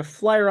rather take a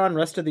flyer on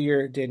rest of the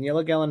year,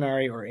 Danilo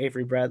Gallinari or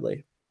Avery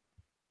Bradley?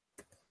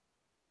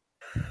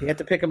 You have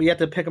to pick him. You have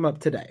to pick him up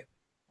today.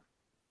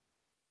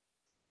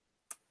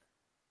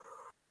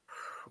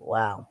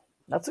 Wow,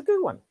 that's a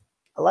good one.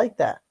 I like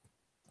that.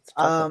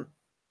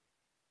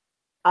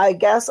 I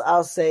guess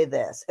I'll say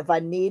this: if I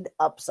need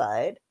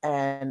upside,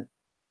 and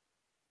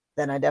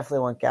then I definitely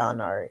want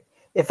Gallinari.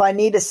 If I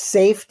need a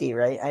safety,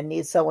 right, I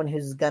need someone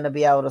who's going to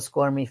be able to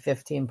score me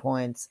 15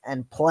 points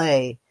and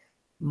play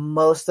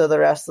most of the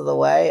rest of the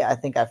way. I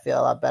think I feel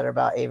a lot better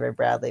about Avery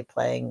Bradley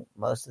playing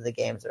most of the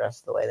games the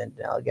rest of the way than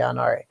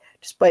Gallinari,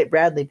 despite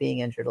Bradley being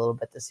injured a little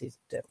bit this season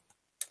too.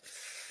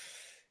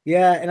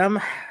 Yeah, and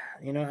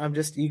I'm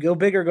just, you go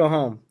big or go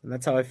home, and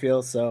that's how I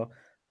feel. So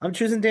I'm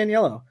choosing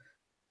Danilo,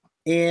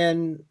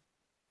 and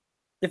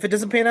if it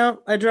doesn't pan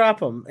out, I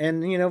drop him,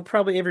 and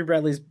probably Avery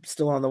Bradley's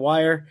still on the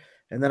wire,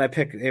 and then I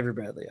pick Avery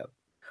Bradley up,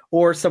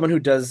 or someone who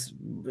does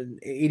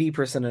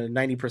 80% or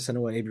 90%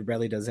 of what Avery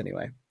Bradley does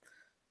anyway.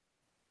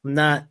 I'm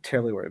not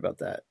terribly worried about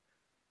that.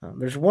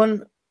 There's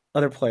one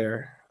other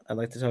player I'd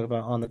like to talk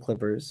about on the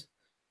Clippers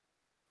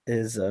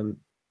is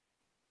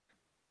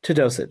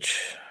Teodosic.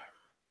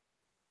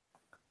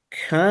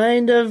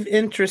 Kind of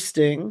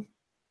interesting.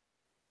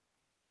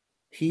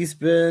 He's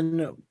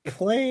been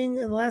playing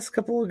in the last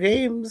couple of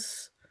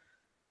games.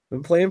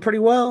 Been playing pretty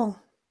well.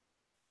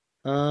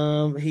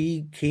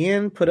 He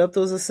can put up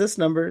those assist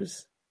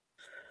numbers.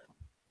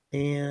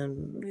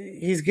 And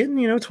he's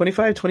getting,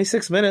 25,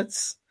 26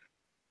 minutes.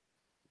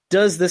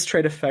 Does this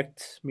trade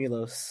affect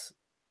Milos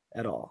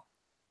at all?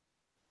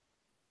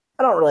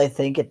 I don't really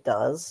think it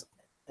does,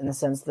 in the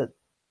sense that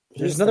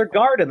there's another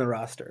guard in the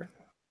roster.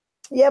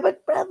 Yeah,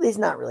 but Bradley's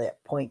not really a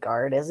point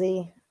guard, is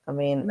he? I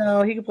mean,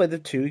 no, he could play the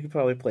 2. He could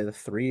probably play the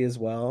 3 as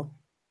well.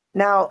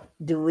 Now,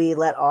 do we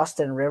let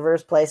Austin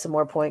Rivers play some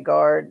more point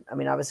guard? I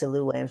mean, obviously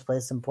Lou Williams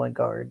plays some point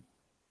guard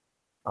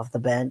off the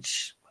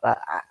bench.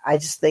 I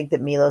just think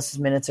that Milos'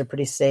 minutes are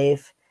pretty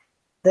safe.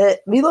 That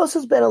Milos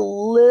has been a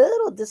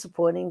little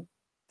disappointing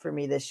for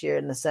me this year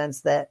in the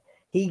sense that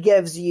he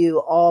gives you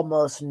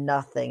almost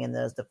nothing in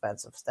those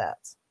defensive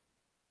stats.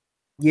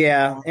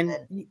 Yeah, and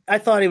And I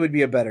thought he would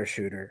be a better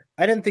shooter.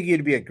 I didn't think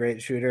he'd be a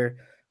great shooter,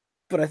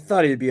 but I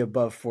thought he'd be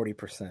above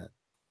 40%.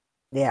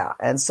 yeah,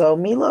 and so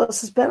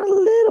Milos has been a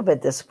little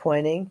bit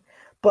disappointing,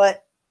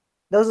 but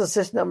those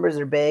assist numbers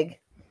are big.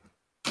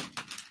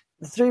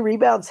 The 3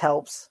 rebounds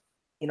helps.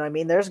 You know what I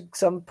mean? There's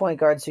some point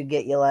guards who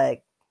get you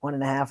like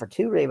 1.5 or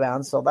 2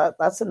 rebounds, so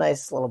that's a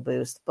nice little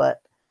boost.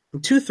 But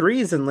And two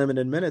threes in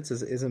limited minutes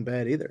isn't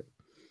bad either.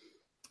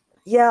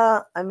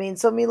 yeah, I mean,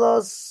 so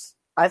Milos,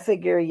 I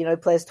figure, he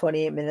plays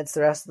 28 minutes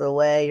the rest of the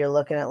way. You're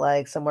looking at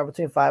like somewhere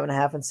between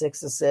 5.5 and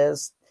 6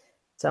 assists,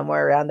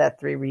 somewhere around that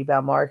 3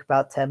 rebound mark,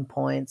 about 10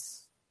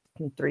 points,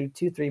 2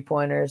 3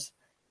 pointers.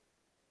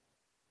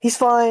 He's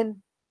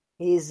fine.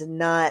 He's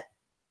not,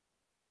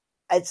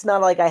 it's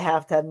not like I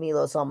have to have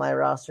Milos on my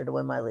roster to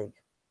win my league.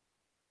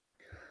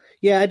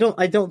 Yeah,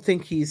 I don't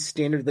think he's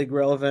standard league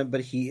relevant, but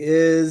he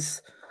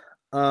is.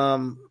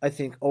 I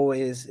think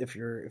always if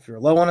you're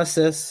low on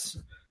assists,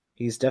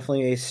 he's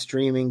definitely a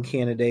streaming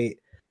candidate.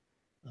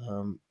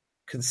 Um,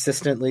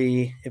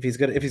 Consistently, if he's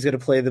gonna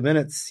play the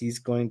minutes, he's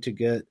going to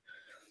get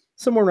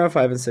somewhere around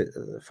 5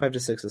 to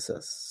 6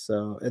 assists.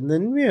 So, and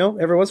then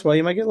every once in a while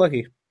you might get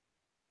lucky.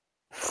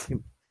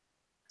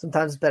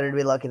 Sometimes it's better to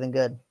be lucky than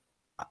good.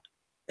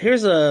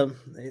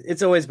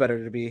 It's always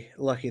better to be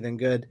lucky than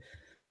good.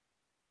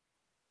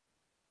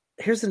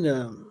 Here's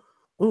an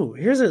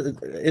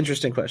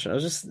interesting question. I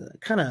was just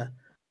kind of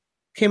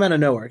came out of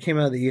nowhere, came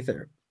out of the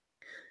ether.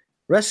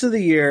 Rest of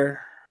the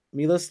year,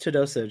 Milos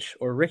Teodosic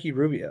or Ricky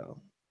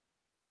Rubio?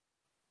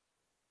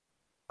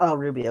 Oh,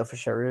 Rubio for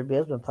sure.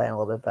 Rubio's been playing a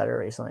little bit better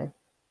recently.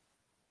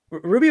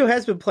 Rubio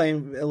has been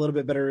playing a little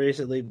bit better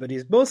recently, but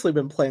he's mostly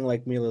been playing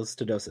like Milos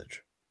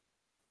Teodosic,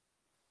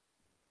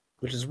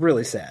 which is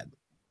really sad.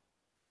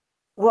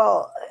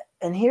 Well,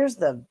 and here's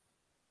the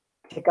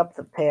kick up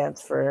the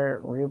pants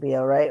for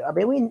Rubio, right? I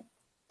mean,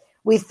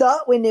 we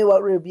thought we knew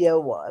what Rubio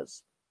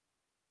was,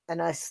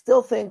 and I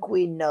still think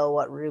we know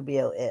what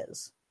Rubio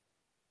is.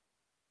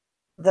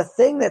 The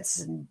thing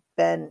that's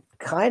been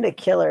kind of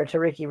killer to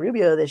Ricky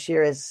Rubio this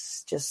year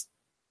is just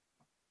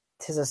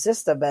his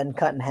assists have been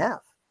cut in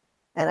half.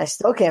 And I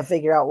still can't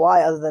figure out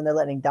why, other than they're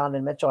letting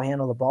Donovan Mitchell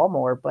handle the ball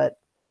more. But,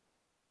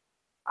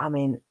 I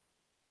mean,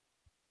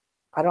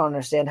 I don't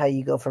understand how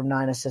you go from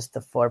 9 assists to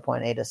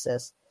 4.8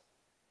 assists.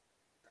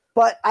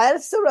 But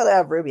I'd still rather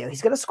have Rubio.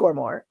 He's going to score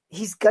more.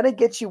 He's going to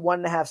get you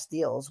 1.5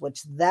 steals,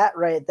 which that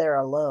right there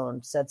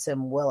alone sets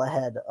him well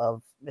ahead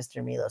of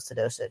Mr. Milos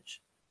Teodosic.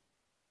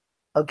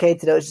 Okay,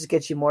 Teodosic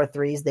gets you more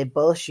threes. They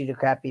both shoot a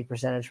crappy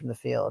percentage from the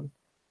field.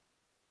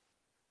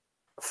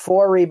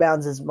 4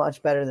 rebounds is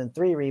much better than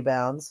 3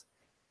 rebounds.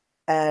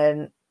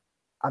 And,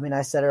 I mean,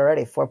 I said it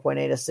already,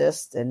 4.8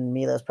 assists, and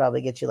Milos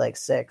probably gets you like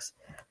 6.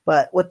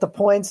 But with the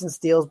points and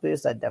steals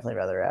boost, I'd definitely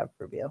rather have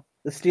Rubio.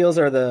 The steals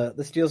are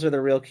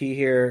the real key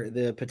here.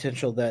 The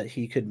potential that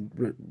he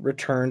could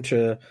return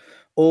to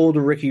old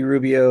Ricky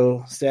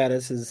Rubio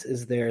status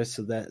is there,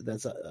 so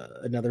that's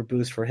another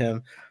boost for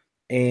him.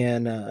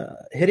 And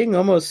hitting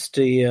almost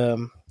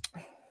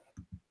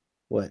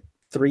what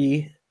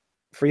 3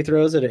 free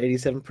throws at an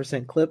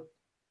 87% clip.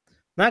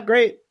 Not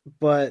great,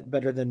 but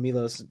better than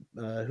Milos,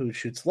 who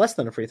shoots less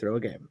than a free throw a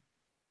game.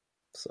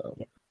 So,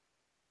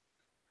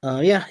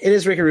 yeah, it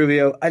is Ricky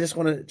Rubio. I just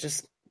want to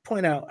just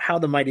point out how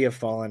the mighty have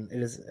fallen.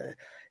 It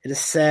is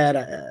sad,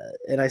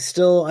 and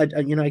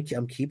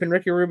I'm keeping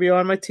Ricky Rubio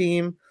on my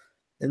team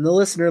in the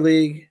listener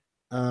league,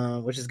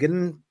 which is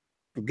getting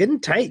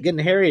tight, getting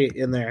hairy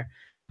in there,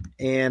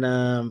 and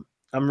I'm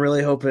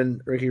really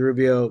hoping Ricky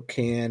Rubio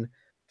can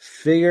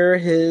figure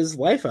his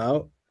life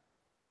out.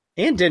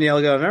 And Danielle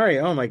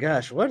Gallinari, oh my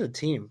gosh, what a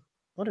team!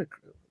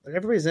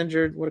 Everybody's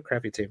injured. What a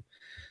crappy team.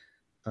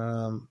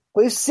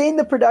 We've seen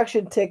the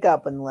production tick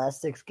up in the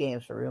last 6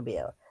 games for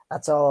Rubio.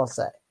 That's all I'll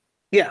say.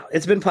 Yeah,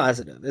 it's been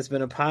positive. It's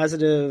been a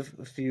positive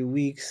few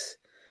weeks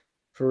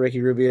for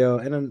Ricky Rubio,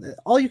 and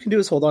all you can do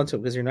is hold on to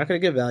him because you're not going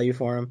to get value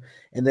for him.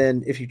 And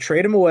then if you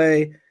trade him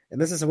away,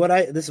 and this is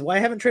why I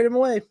haven't traded him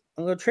away.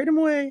 I'm going to trade him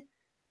away, and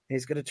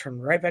he's going to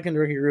turn right back into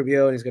Ricky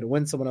Rubio, and he's going to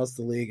win someone else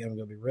the league, and I'm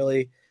going to be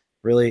really,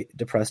 really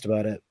depressed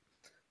about it.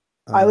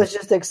 I was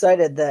just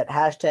excited that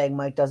hashtag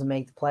Mike doesn't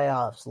make the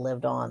playoffs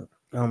lived on.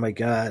 Oh my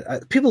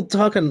God. People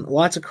talking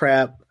lots of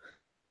crap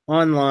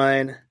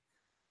online,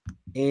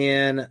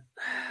 and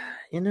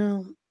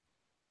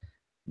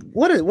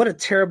what a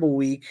terrible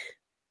week.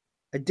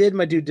 I did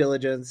my due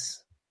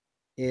diligence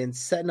in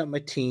setting up my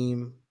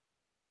team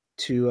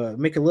to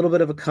make a little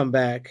bit of a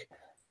comeback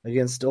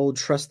against old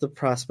Trust the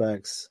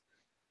Prospects,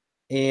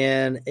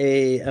 and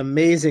a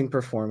amazing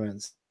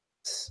performance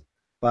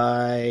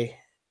by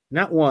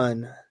not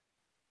one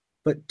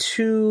but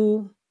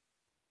 2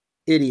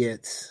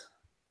 idiots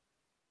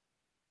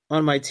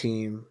on my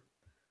team.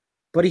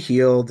 Buddy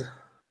Hield,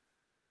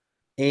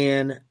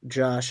 and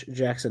Josh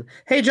Jackson.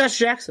 Hey, Josh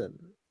Jackson,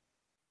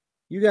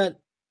 you got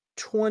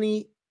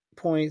 20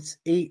 points,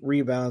 8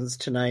 rebounds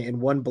tonight, and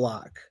 1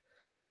 block.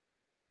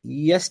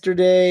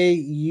 Yesterday,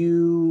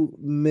 you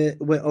went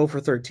 0 for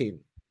 13.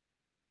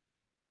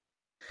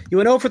 You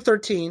went 0 for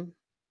 13.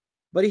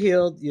 Buddy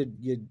Hield,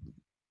 you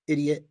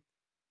idiot.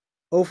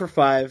 0 for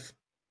 5.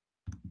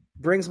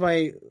 Brings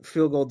my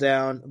field goal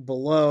down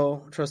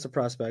below trusted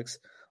prospects.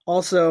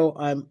 Also,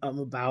 I'm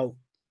about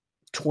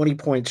 20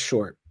 points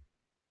short.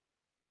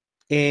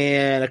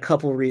 And a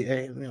couple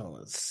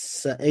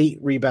 8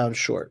 rebounds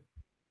short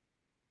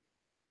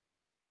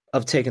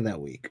of taking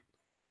that week.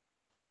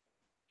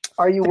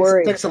 Are you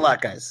worried? Thanks a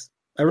lot, guys.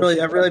 I really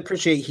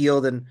appreciate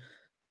Hield and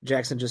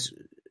Jackson just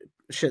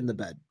shit in the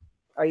bed.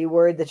 Are you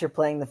worried that you're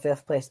playing the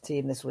 5th place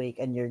team this week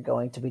and you're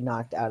going to be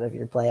knocked out of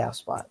your playoff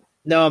spot?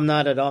 No, I'm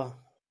not at all.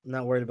 I'm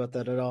not worried about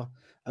that at all.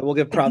 I will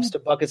give props to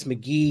Buckets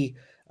McGee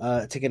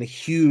taking a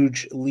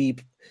huge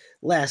leap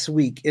last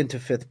week into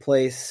 5th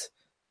place.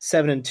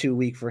 7-2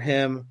 week for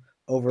him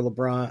over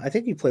LeBron. I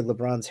think he played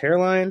LeBron's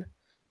hairline,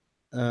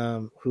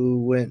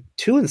 who went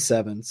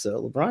 2-7.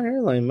 So LeBron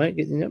hairline might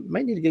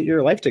need to get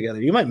your life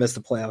together. You might miss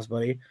the playoffs,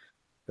 buddy.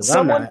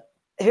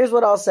 Here's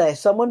what I'll say.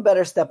 Someone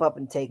better step up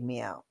and take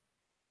me out.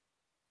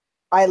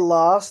 I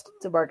lost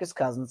to Marcus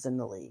Cousins in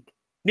the league.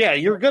 Yeah,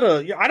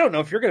 I don't know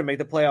if you're gonna make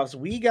the playoffs.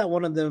 We got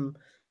one of them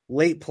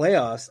late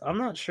playoffs. I'm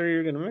not sure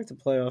you're gonna make the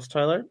playoffs,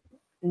 Tyler.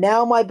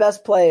 Now my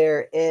best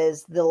player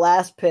is the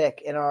last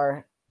pick in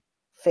our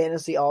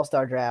fantasy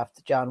all-star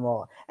draft, John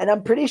Wall. And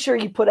I'm pretty sure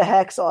you put a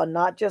hex on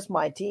not just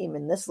my team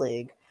in this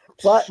league,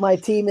 but my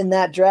team in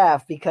that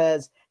draft,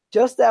 because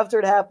just after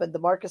it happened,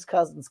 DeMarcus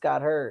Cousins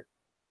got hurt.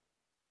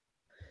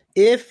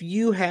 If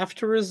you have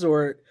to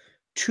resort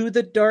to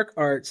the dark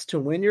arts to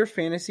win your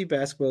fantasy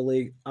basketball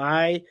league,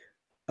 I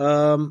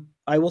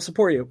will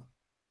support you.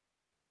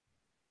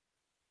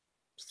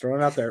 Just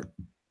throwing it out there.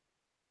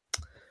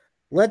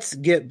 Let's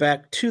get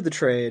back to the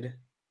trade.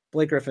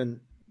 Blake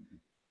Griffin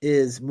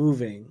is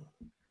moving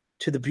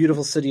to the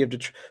beautiful city of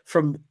Detroit,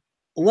 from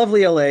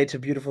lovely LA to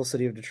beautiful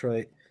city of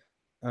Detroit,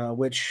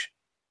 which,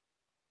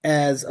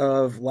 as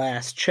of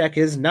last check,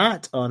 is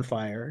not on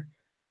fire.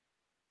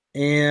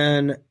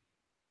 And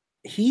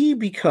he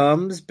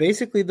becomes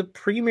basically the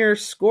premier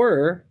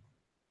scorer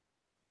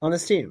on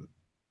this team.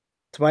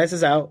 Tobias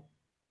is out.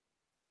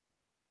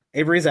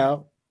 Avery's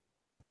out.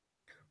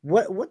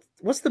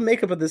 What's the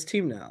makeup of this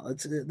team now?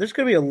 There's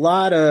going to be a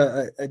lot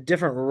of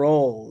different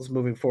roles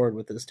moving forward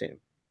with this team.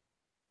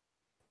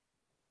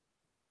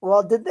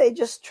 Well, did they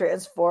just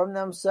transform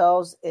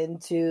themselves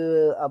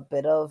into a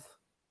bit of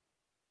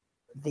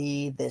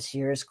this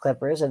year's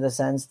Clippers, in the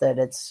sense that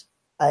it's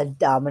a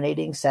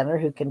dominating center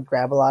who can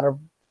grab a lot of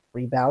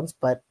rebounds,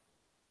 but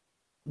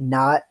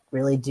not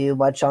really do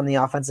much on the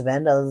offensive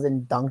end other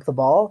than dunk the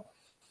ball?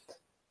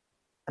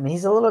 I mean,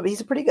 he's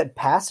a pretty good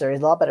passer. He's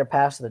a lot better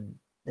passer than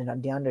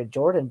DeAndre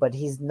Jordan, but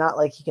he's not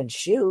like he can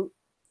shoot.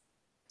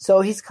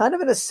 So he's kind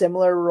of in a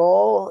similar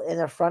role in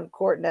the front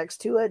court next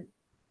to a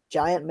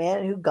giant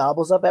man who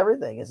gobbles up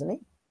everything, isn't he?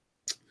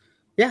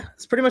 Yeah,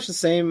 it's pretty much the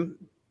same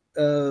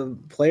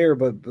player,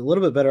 but a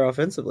little bit better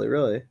offensively,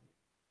 really.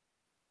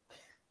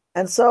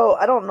 And so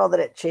I don't know that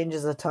it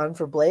changes a ton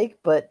for Blake,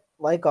 but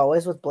like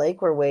always with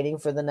Blake, we're waiting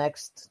for the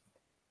next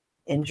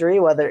injury,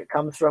 whether it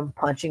comes from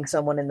punching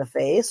someone in the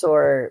face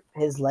or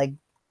his leg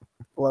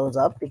blows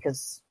up,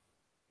 because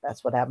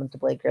that's what happened to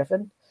Blake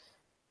Griffin.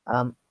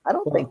 I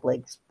don't think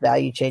Blake's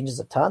value changes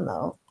a ton,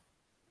 though.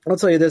 I'll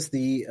tell you this: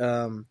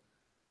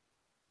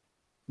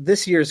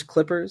 this year's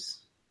Clippers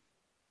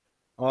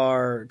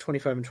are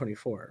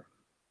 25-24.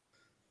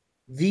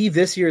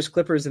 This year's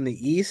Clippers in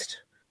the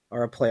East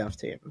are a playoff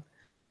team,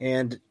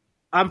 and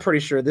I'm pretty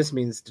sure this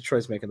means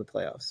Detroit's making the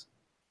playoffs.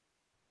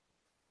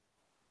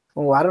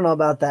 Oh, I don't know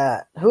about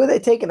that. Who are they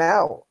taking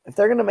out? If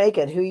they're going to make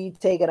it, who are you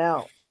taking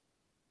out?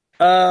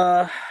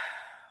 The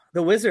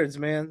Wizards,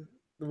 man.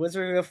 The Wizards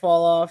are going to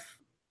fall off.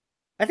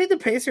 I think the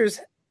Pacers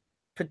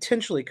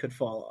potentially could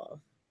fall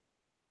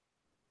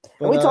off.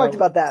 But, we talked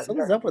about that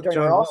during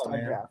our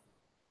All-Star draft.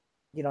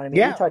 You know what I mean?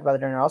 Yeah. We talked about it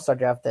during our All-Star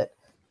draft that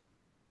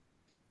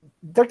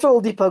Victor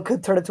Oladipo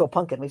could turn into a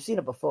pumpkin. We've seen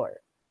it before.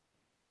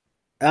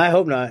 I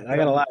hope not. I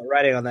got a lot of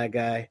writing on that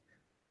guy.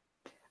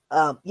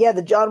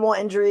 The John Wall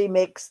injury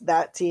makes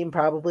that team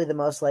probably the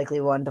most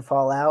likely one to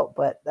fall out,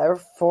 but they're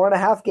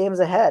 4.5 games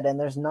ahead, and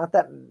there's not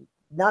that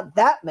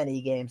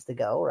many games to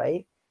go,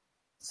 right?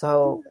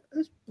 So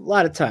there's a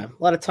lot of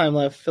time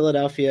left.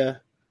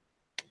 Philadelphia,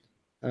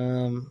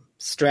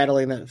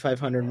 straddling that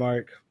 500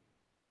 mark.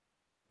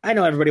 I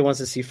know everybody wants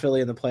to see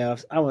Philly in the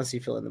playoffs. I want to see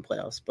Philly in the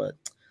playoffs, but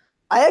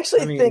I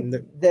actually think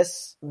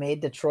this made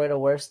Detroit a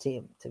worse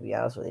team, to be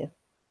honest with you.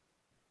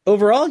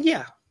 Overall,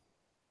 yeah,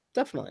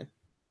 definitely.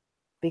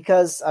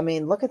 Because, I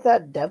mean, look at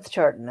that depth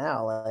chart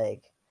now.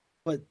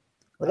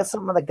 Look at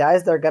some of the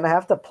guys they're going to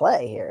have to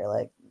play here.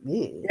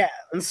 Yeah,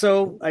 and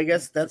so I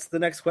guess that's the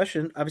next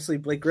question. Obviously,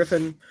 Blake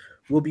Griffin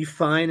will be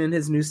fine in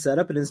his new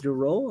setup and his new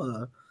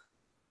role.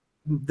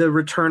 The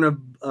return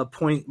of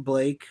Point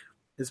Blake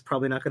is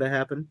probably not going to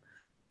happen.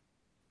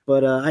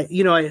 But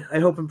I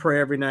hope and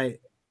pray every night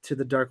to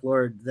the Dark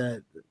Lord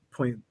that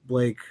Point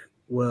Blake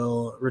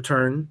will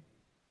return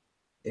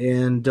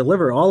and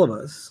deliver all of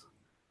us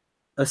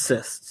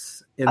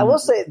assists I will in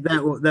say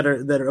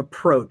that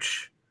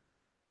approach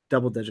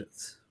double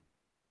digits.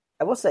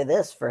 I will say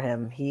this for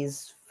him: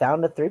 he's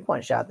found a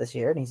 3-point shot this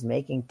year, and he's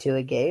making 2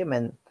 a game,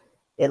 and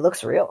it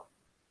looks real.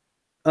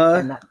 Uh,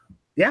 And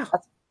yeah,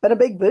 that's been a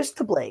big boost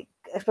to Blake,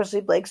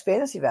 especially Blake's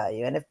fantasy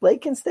value. And if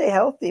Blake can stay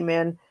healthy,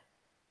 man,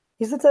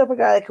 he's the type of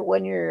guy that could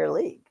win your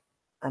league.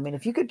 I mean,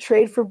 if you could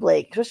trade for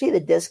Blake, especially the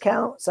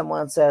discount,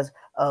 someone says,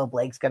 "Oh,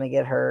 Blake's gonna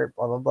get hurt,"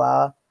 blah blah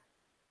blah.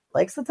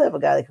 Blake's the type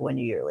of guy that can win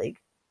you your league.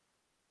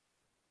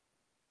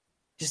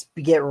 Just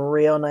get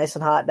real nice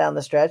and hot down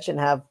the stretch and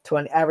have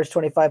average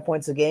 25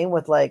 points a game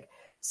with like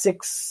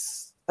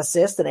 6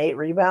 assists and 8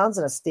 rebounds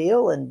and a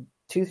steal and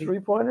 2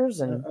 3-pointers.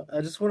 And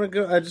I just want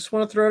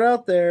to throw it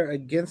out there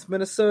against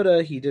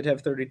Minnesota. He did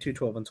have 32,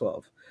 12, and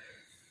 12.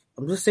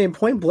 I'm just saying,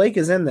 Point Blake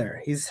is in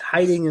there. He's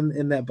hiding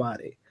in that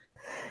body.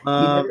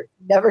 You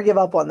never give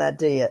up on that,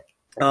 do you?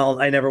 Oh,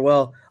 I never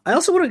will. I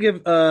also want to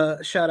give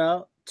a shout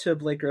out to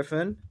Blake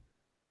Griffin,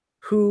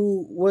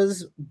 who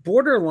was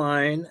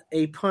borderline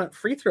a punt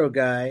free throw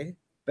guy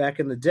back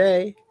in the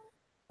day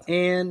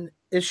and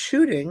is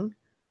shooting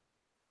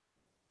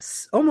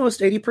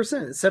almost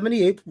 80%,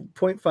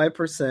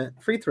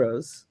 78.5% free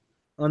throws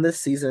on this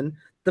season,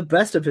 the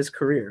best of his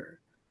career.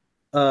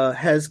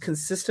 Has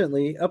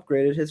consistently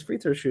upgraded his free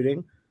throw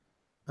shooting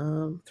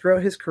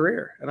throughout his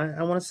career. And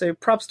I want to say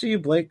props to you,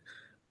 Blake,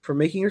 for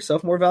making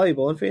yourself more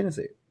valuable in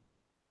fantasy.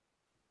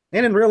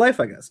 And in real life,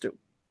 I guess, too.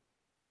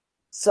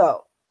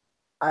 So,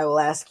 I will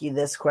ask you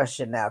this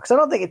question now, because I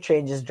don't think it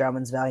changes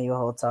Drummond's value a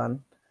whole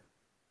ton.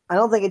 I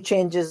don't think it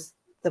changes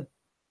the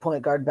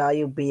point guard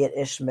value, be it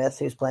Ish Smith,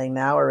 who's playing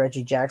now, or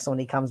Reggie Jackson when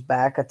he comes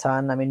back a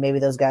ton. I mean, maybe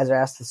those guys are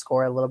asked to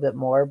score a little bit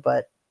more,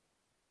 but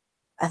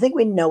I think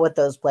we know what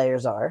those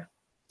players are.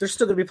 They're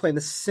still going to be playing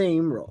the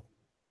same role.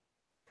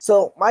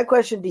 So my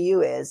question to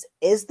you is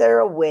there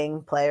a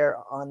wing player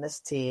on this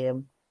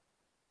team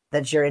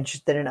that you're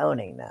interested in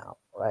owning now,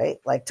 right?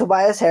 Like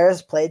Tobias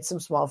Harris played some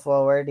small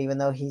forward, even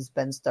though he's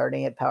been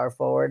starting at power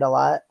forward a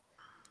lot.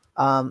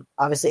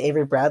 Obviously,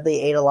 Avery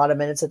Bradley ate a lot of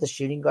minutes at the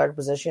shooting guard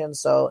position.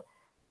 So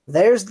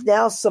there's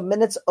now some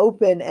minutes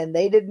open, and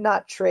they did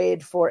not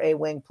trade for a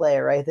wing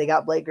player, right? They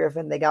got Blake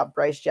Griffin. They got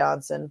Bryce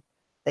Johnson.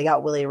 They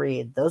got Willie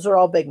Reed. Those are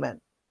all big men.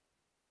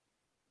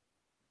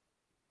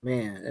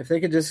 Man, if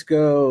they could just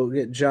go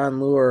get John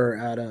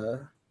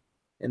Lure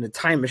in a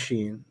time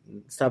machine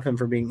and stop him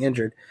from being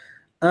injured.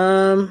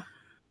 Man,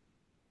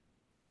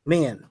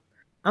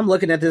 I'm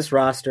looking at this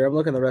roster. I'm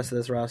looking at the rest of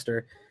this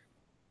roster,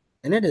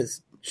 and it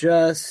is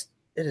just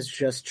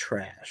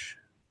trash.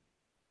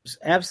 Just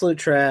absolute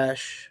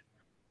trash.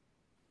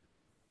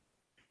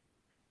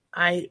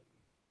 I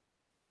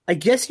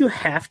guess you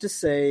have to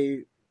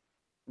say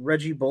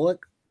Reggie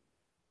Bullock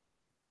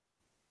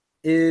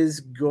is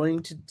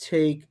going to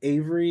take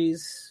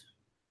Avery's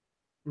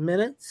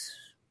minutes,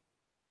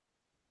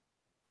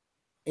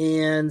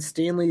 and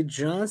Stanley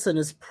Johnson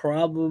is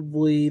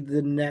probably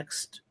the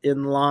next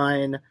in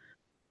line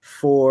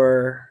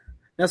for.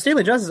 Now,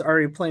 Stanley Johnson's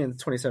already playing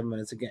 27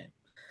 minutes a game,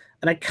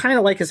 and I kind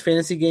of like his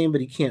fantasy game,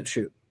 but he can't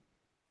shoot.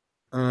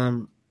 I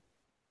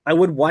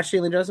would watch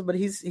Stanley Johnson, but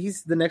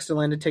he's the next in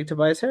line to take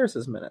Tobias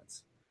Harris's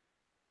minutes.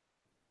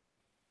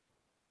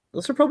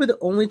 Those are probably the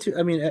only two.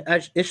 I mean,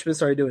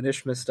 Ishmael's already doing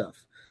Ishmael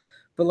stuff.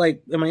 But,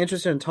 like, am I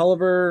interested in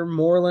Tolliver,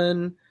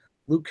 Moreland,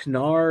 Luke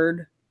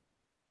Kennard?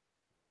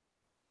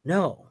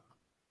 No.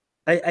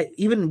 I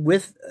even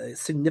with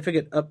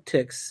significant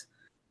upticks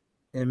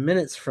in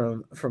minutes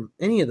from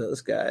any of those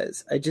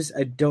guys, I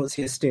don't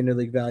see a standard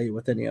league value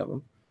with any of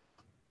them.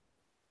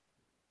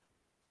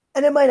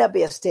 And it might not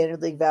be a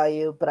standard league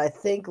value, but I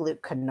think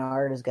Luke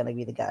Kennard is going to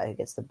be the guy who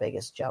gets the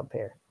biggest jump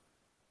here.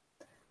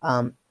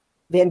 Van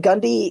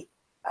Gundy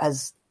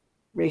has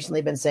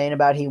recently been saying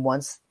about he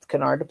wants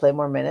Kennard to play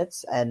more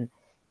minutes and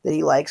that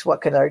he likes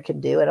what Kennard can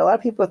do. And a lot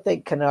of people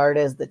think Kennard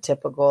is the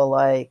typical,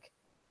 like,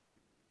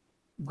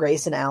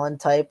 Grayson Allen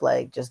type,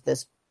 like just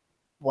this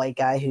white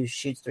guy who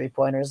shoots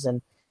 3-pointers.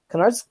 And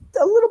Kennard's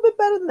a little bit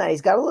better than that.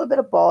 He's got a little bit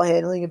of ball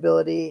handling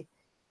ability.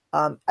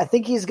 I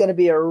think he's going to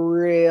be a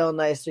real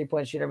nice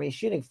 3-point shooter. I mean, he's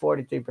shooting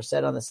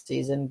 43% on the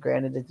season.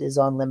 Granted, it is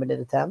on limited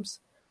attempts.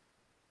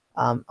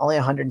 Only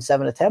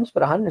 107 attempts,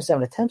 but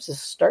 107 attempts is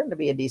starting to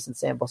be a decent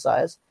sample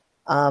size.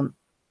 I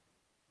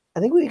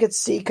think we could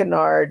see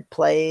Kennard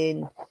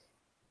playing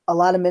a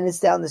lot of minutes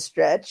down the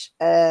stretch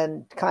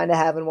and kind of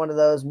having one of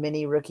those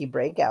mini rookie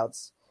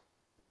breakouts.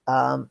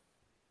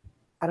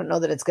 I don't know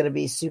that it's going to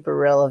be super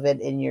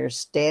relevant in your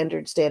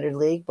standard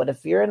league, but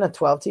if you're in a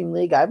 12-team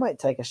league, I might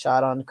take a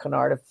shot on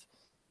Kennard. If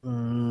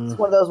it's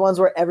one of those ones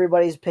where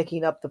everybody's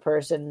picking up the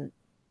person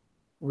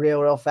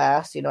real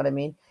fast. You know what I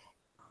mean?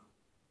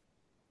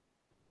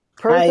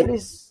 Per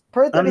 36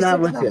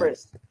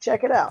 numbers.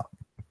 Check it out.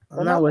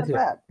 I'm not with you.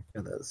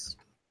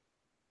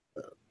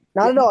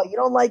 Not at all. You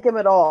don't like him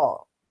at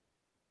all.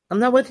 I'm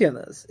not with you on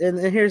this. And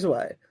here's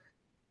why.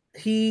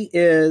 He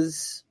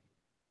is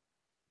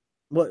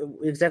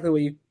exactly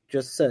what you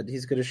just said.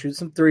 He's going to shoot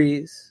some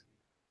threes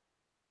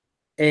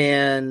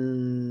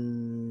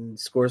and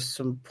score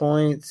some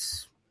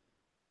points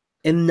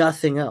and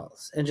nothing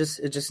else, and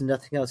just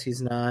nothing else.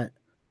 He's not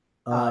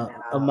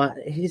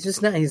he's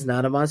just not. He's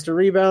not a monster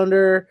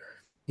rebounder.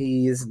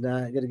 He's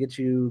not going to get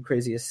you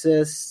crazy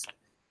assists.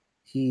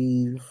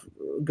 He's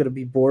going to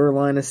be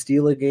borderline a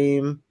steal a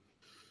game.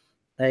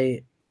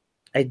 I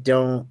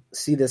don't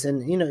see this.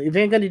 And,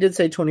 Van Gundy did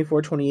say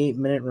 24,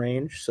 28-minute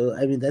range. So,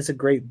 I mean, that's a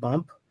great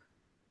bump.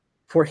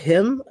 For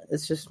him,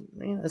 it's just,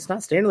 it's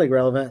not standard league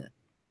relevant.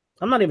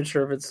 I'm not even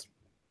sure if it's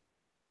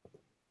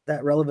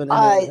that relevant.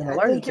 I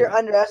think you're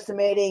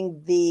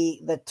underestimating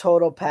the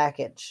total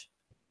package,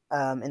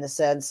 in the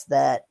sense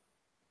that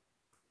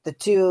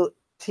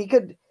he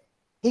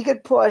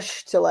could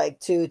push to like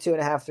 2.5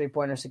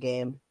 3-pointers a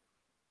game,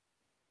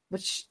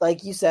 which,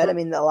 like you said, I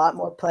mean, a lot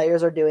more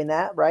players are doing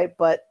that, right?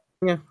 But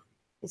yeah,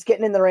 it's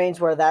getting in the range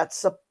where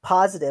that's a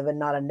positive and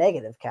not a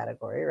negative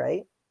category,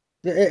 right?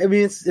 I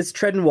mean, it's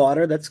treading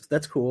water. That's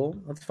cool.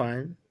 That's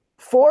fine.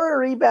 4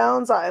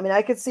 rebounds. I mean,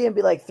 I could see him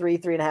be like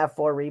 3.5,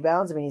 4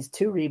 rebounds. I mean, he's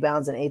 2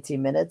 rebounds in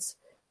 18 minutes.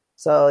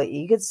 So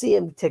you could see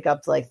him tick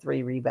up to like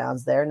 3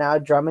 rebounds there. Now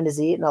Drummond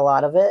is eating a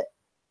lot of it.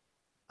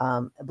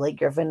 Blake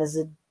Griffin is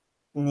a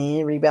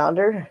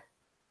rebounder.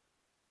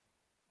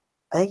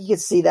 I think you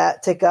could see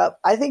that tick up.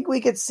 I think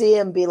we could see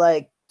him be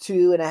like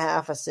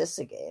 2.5 assists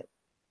a game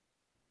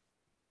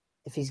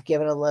if he's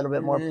given a little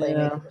bit more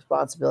playmaking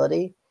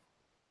responsibility.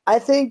 I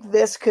think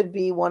this could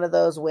be one of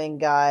those wing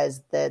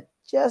guys that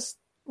just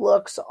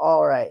looks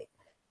all right.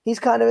 He's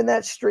kind of in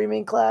that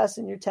streaming class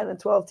in your 10 and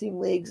 12 team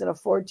leagues. In a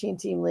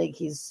 14-team league,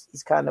 he's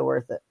kind of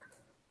worth it.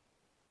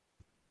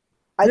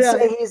 I'd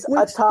say he's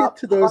a top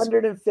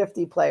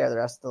 150 player the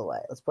rest of the way.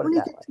 Let's put it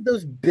that way. To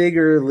those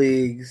bigger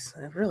leagues,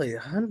 really,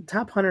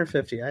 top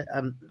 150.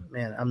 I'm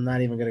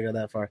not even going to go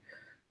that far.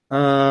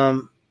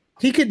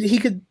 He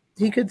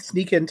could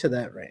sneak into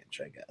that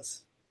range, I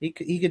guess. He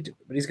could,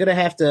 but he's gonna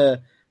have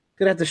to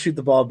shoot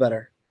the ball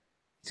better.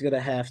 He's gonna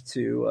have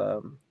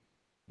to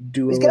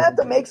He's gonna have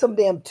to make some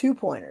damn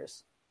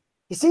 2-pointers.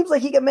 He seems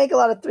like he can make a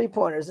lot of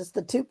 3-pointers. It's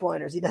the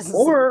 2-pointers he doesn't.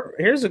 Or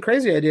here's a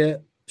crazy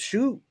idea: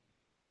 shoot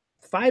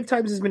 5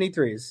 times as many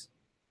threes.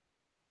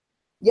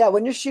 Yeah,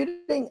 when you're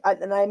shooting,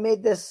 and I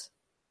made this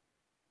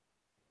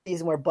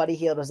season where Buddy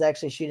Hield was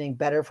actually shooting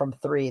better from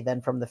 3 than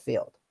from the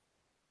field.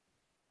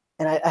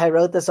 And I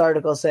wrote this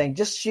article saying,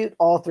 just shoot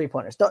all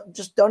 3-pointers.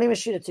 Don't even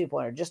shoot a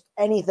 2-pointer. Just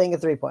anything a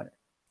 3-pointer.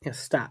 Yeah,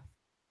 stop.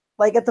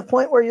 Like at the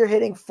point where you're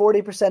hitting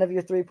 40% of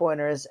your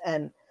 3-pointers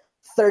and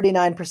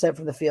 39%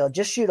 from the field,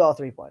 just shoot all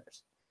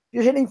 3-pointers.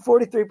 You're hitting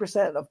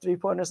 43% of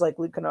 3-pointers like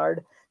Luke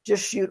Kennard,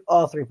 just shoot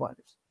all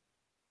 3-pointers.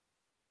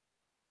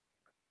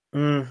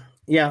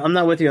 Yeah, I'm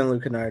not with you on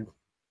Luke Kennard.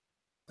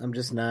 I'm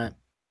just not.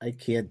 I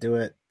can't do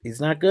it. He's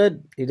not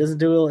good. He doesn't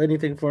do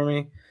anything for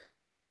me.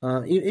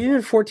 Even a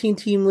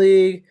 14-team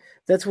league,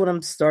 that's what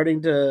I'm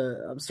starting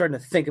to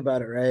think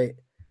about it, right?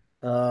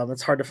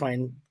 It's hard to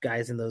find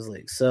guys in those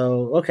leagues.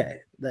 So, okay,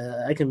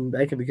 I can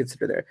be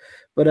considered there.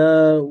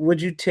 But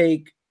would you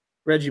take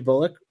Reggie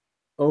Bullock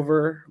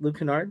over Luke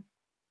Kennard?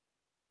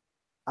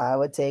 I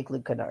would take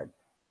Luke Kennard.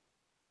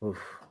 Oof.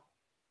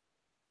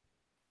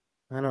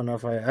 I don't know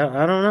if I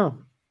don't know.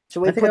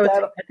 Should we put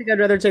that? I think I'd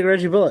rather take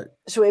Reggie Bullock.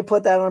 Should we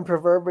put that on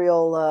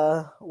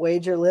proverbial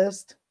wager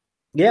list?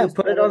 Yeah,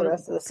 put it on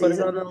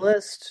the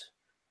list.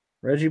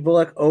 Reggie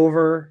Bullock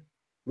over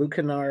Luke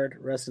Kennard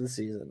rest of the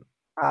season.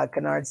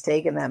 Kennard's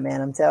taking that, man.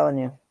 I'm telling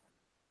you.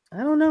 I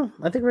don't know.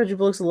 I think Reggie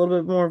Bullock's a little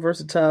bit more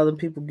versatile than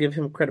people give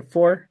him credit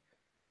for.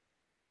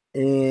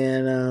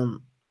 And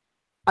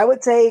I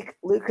would take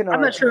Luke Kennard.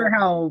 I'm not sure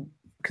how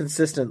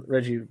consistent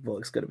Reggie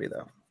Bullock's going to be,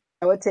 though.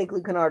 I would take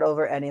Luke Kennard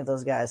over any of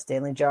those guys,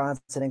 Stanley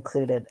Johnson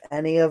included.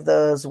 Any of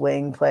those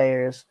wing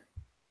players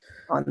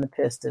on the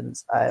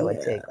Pistons, I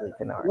would take Luke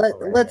Kennard.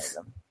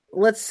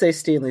 Let's say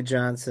Stanley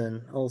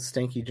Johnson, old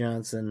Stinky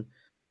Johnson,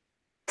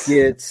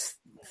 gets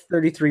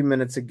 33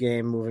 minutes a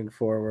game moving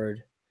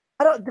forward.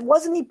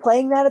 Wasn't he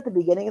playing that at the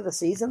beginning of the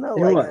season though?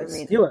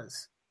 He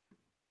was.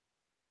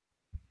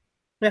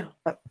 Yeah.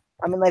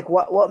 I mean, like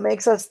what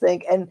makes us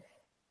think? And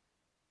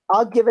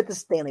I'll give it to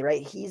Stanley,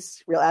 right?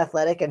 He's real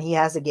athletic, and he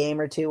has a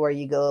game or two where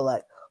you go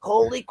like,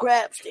 "Holy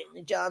crap,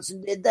 Stanley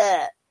Johnson did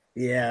that."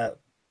 Yeah,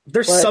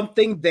 there's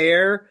something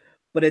there,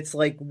 but it's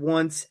like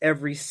once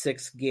every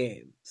 6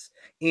 games,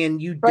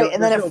 and you don't.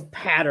 And then no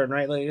pattern,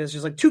 right? Like it's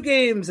just like 2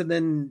 games, and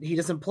then he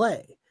doesn't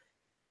play.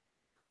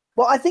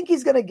 Well, I think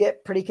he's going to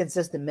get pretty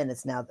consistent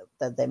minutes now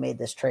that they made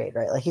this trade,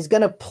 right? Like he's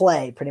going to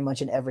play pretty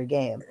much in every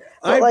game.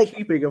 But I'm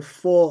keeping a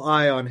full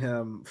eye on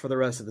him for the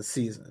rest of the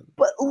season.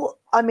 But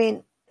I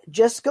mean,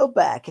 just go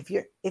back if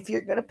you're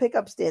going to pick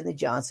up Stanley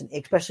Johnson,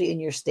 especially in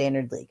your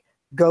standard league.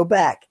 Go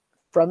back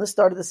from the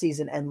start of the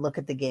season and look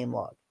at the game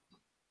log.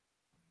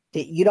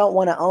 You don't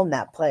want to own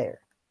that player.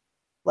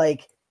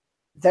 Like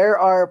there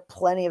are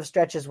plenty of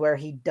stretches where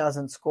he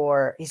doesn't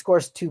score. He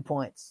scores 2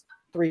 points,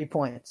 3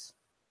 points.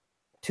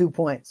 2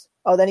 points.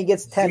 Oh, then he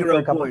gets 10 for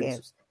a couple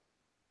games.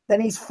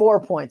 then he's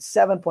 4 points,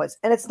 7 points.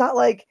 And it's not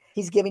like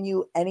he's giving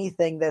you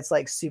anything that's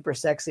like super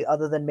sexy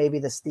other than maybe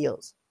the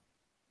steals.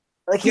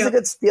 Like he's a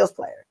good steals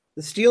player.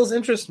 The steals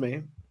interest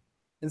me.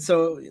 And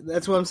so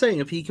that's what I'm saying.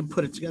 If he can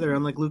put it together,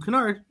 unlike Luke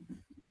Kennard,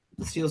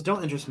 the steals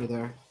don't interest me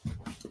there.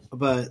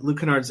 But Luke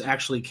Kennard's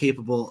actually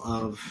capable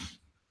of,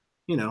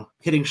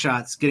 hitting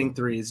shots, getting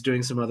threes,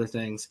 doing some other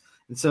things.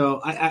 And so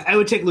I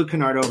would take Luke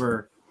Kennard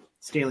over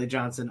Stanley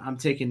Johnson. I'm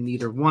taking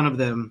neither one of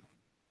them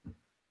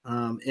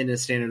in a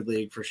standard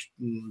league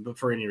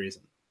for any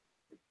reason.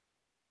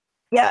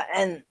 Yeah,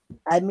 and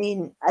I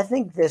mean, I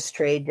think this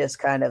trade just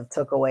kind of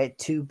took away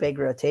 2 big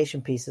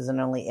rotation pieces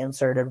and only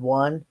inserted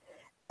one.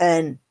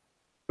 And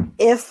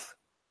if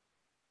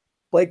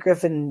Blake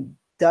Griffin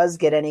does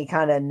get any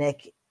kind of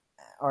nick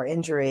or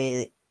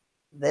injury,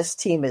 this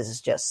team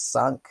is just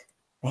sunk.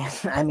 And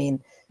I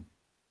mean,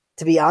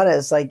 to be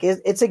honest, like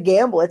it's a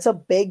gamble. It's a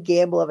big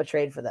gamble of a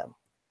trade for them.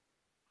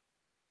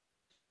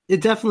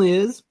 It definitely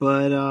is,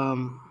 but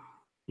I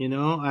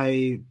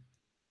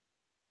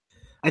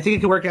think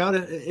it could work out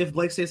if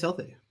Blake stays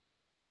healthy.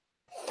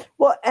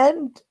 Well,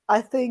 and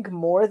I think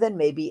more than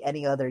maybe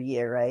any other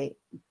year, right?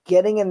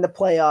 Getting in the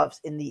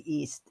playoffs in the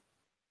East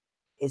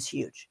is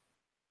huge.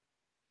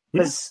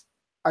 Because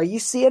are you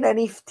seeing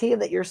any team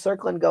that you're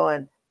circling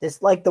going,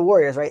 this like the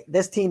Warriors, right?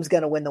 This team's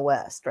going to win the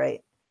West,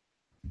 right?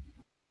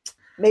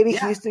 Maybe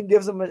Houston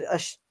gives them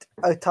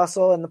a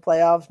tussle in the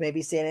playoffs.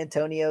 Maybe San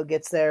Antonio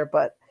gets there.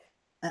 But,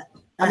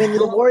 I mean,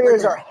 the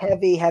Warriors are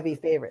heavy, heavy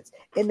favorites.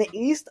 In the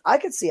East, I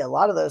could see a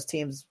lot of those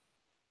teams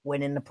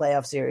winning the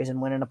playoff series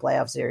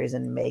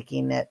and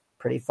making it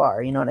pretty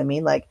far. You know what I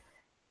mean? Like,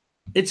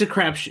 it's a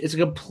crapshoot. It's a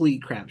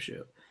complete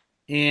crapshoot.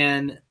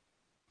 And,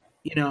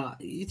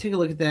 you take a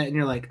look at that and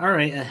you're like, all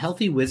right, a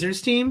healthy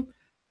Wizards team,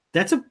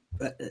 that's a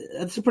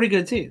pretty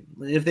good team.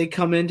 If they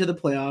come into the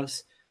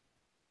playoffs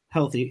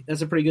healthy,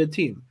 that's a pretty good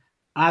team.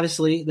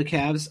 Obviously, the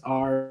Cavs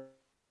are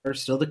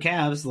still the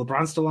Cavs.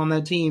 LeBron's still on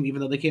that team, even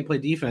though they can't play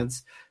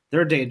defense.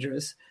 They're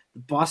dangerous.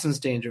 Boston's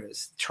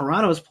dangerous.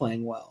 Toronto's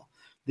playing well.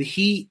 The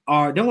Heat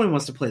no one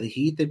wants to play the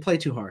Heat. They play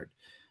too hard.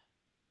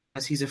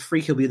 As he's a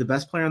freak, he'll be the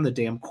best player on the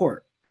damn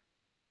court.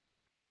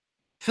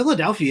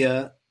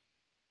 Philadelphia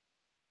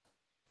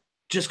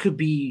just could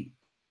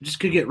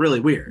get really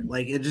weird.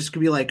 Like, it just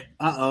could be like,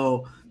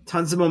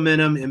 tons of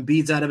momentum.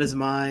 Embiid's out of his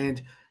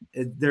mind.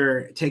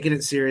 They're taking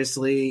it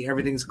seriously.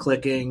 Everything's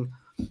clicking.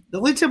 The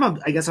only team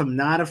I'm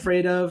not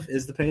afraid of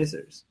is the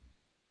Pacers.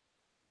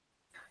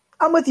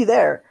 I'm with you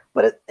there,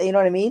 but you know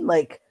what I mean?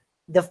 Like,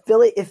 if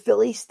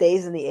Philly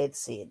stays in the 8th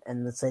seed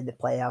and let's say the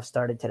playoffs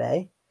started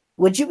today,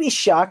 would you be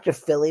shocked if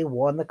Philly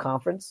won the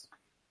conference?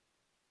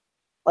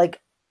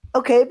 Like,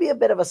 okay, it'd be a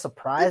bit of a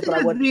surprise, but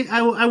I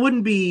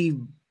wouldn't be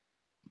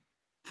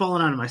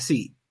falling out of my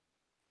seat.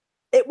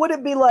 It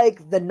wouldn't be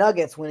like the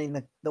Nuggets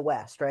winning the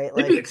West, right?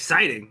 Like, it'd be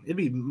exciting. It'd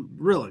be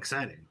real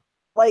exciting.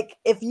 Like,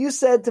 if you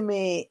said to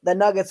me the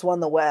Nuggets won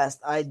the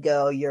West, I'd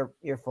go, "You're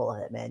full of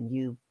it, man.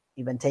 You've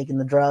been taking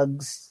the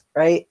drugs,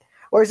 right?"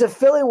 Whereas if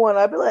Philly won,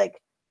 I'd be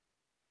like,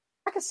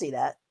 "I could see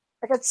that.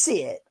 I could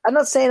see it." I'm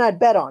not saying I'd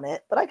bet on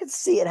it, but I could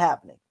see it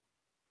happening.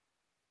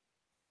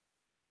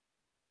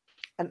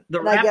 And the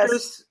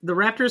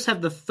Raptors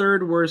have the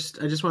 3rd worst.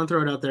 I just want to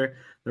throw it out there.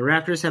 The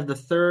Raptors have the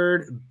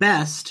 3rd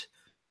best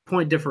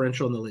point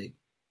differential in the league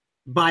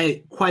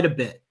by quite a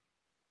bit.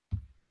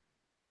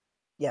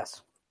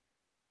 Yes.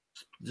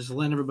 Just to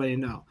let everybody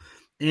know.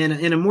 And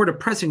in a more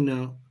depressing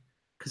note,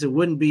 because it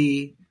wouldn't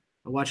be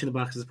a Watching the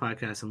Boxes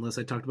podcast unless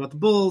I talked about the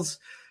Bulls.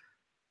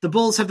 The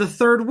Bulls have the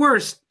 3rd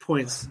worst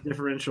points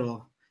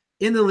differential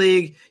in the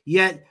league,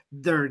 yet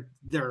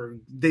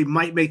they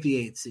might make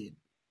the 8th seed.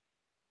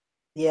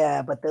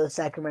 Yeah, but those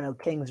Sacramento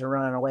Kings are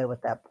running away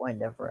with that point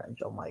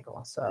differential,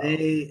 Michael. So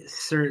they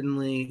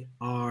certainly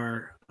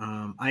are.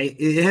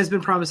 It has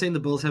been promising. The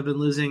Bulls have been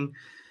losing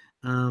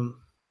over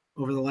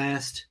the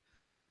last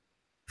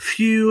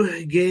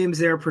few games.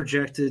 They're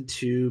projected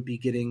to be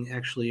getting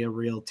actually a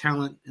real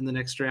talent in the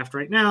next draft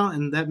right now,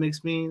 and that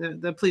makes me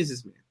that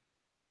pleases me.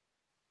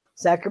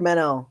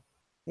 Sacramento,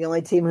 the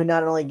only team who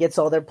not only gets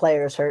all their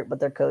players hurt, but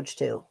their coach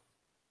too.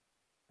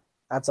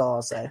 That's all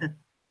I'll say.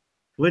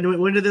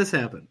 When did this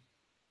happen?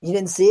 You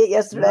didn't see it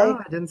yesterday? No,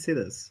 I didn't see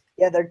this.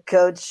 Yeah, their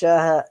coach,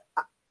 I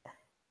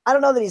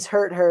don't know that he's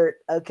hurt,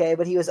 okay,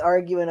 but he was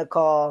arguing a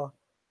call,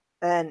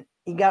 and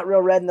he got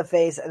real red in the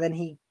face, and then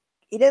he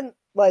didn't,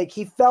 like,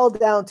 he fell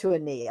down to a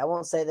knee. I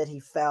won't say that he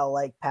fell,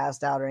 like,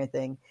 passed out or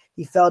anything.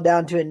 He fell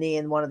down to a knee,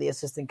 and one of the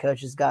assistant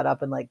coaches got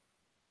up and, like,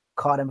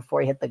 caught him before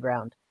he hit the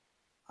ground.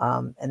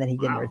 And then he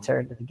didn't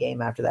return to the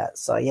game after that.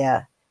 So,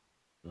 yeah.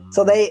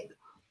 So they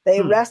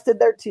rested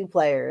their 2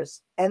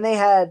 players, and they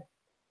had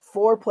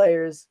 4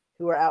 players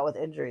who were out with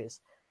injuries.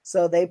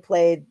 So they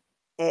played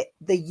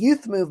the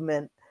youth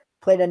movement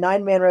played a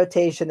 9-man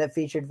rotation that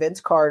featured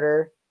Vince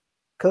Carter,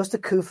 Kosta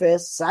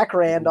Koufis, Zach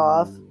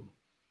Randolph. Ooh.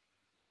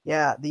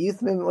 Yeah, the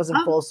youth movement was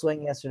in full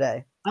swing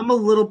yesterday. I'm a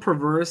little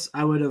perverse.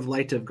 I would have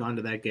liked to have gone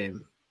to that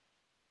game.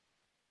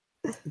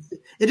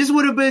 It just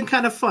would have been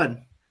kind of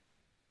fun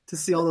to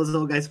see all those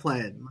old guys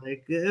playing.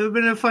 Like it would have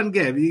been a fun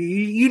game.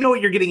 You know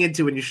what you're getting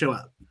into when you show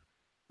up.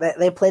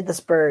 They played the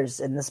Spurs,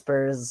 and the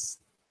Spurs,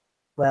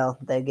 well,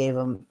 they gave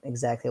them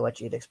exactly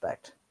what you'd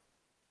expect.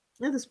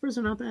 Yeah, the Spurs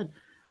are not bad.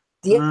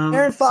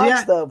 De'Aaron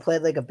Fox, though,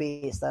 played like a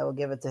beast. I will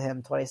give it to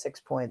him. 26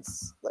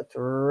 points. Looked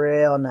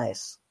real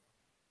nice.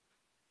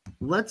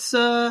 Let's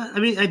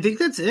I think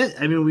that's it.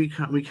 I mean, we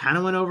kind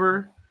of went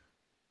over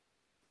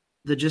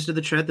the gist of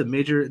the thread, the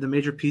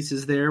major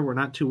pieces there. We're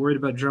not too worried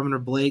about Drummond or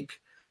Blake.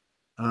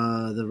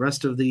 The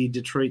rest of the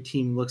Detroit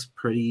team looks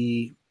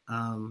pretty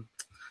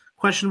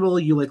questionable.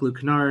 You like Luke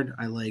Kennard.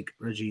 I like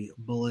Reggie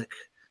Bullock.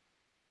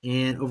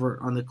 And over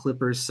on the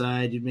Clippers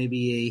side,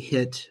 maybe a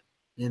hit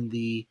in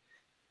the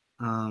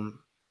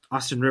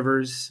Austin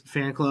Rivers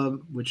fan club,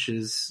 which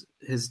is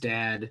his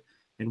dad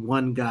and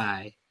one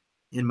guy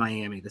in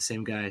Miami, the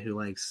same guy who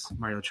likes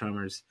Mario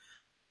Chalmers.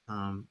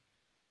 I'm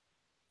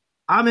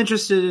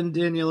interested in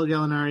Danilo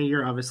Gallinari.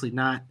 You're obviously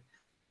not,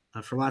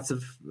 for lots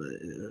of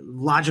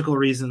logical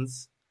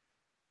reasons.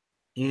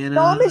 And,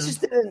 no, I'm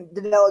interested in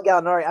Danilo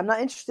Gallinari. I'm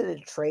not interested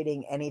in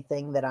trading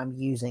anything that I'm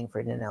using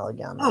for Danilo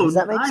Gallinari. Does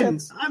that make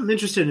sense? I'm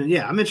interested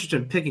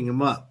in picking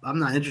him up. I'm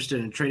not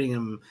interested in trading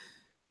him.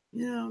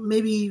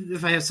 Maybe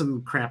if I have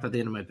some crap at the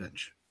end of my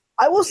bench.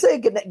 I will say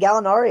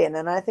Gallinari,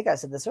 and I think I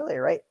said this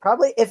earlier, right?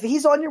 Probably if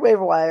he's on your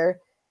waiver wire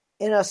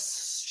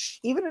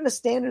even in a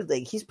standard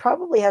league, he's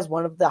probably has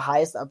one of the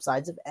highest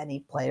upsides of any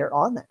player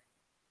on there.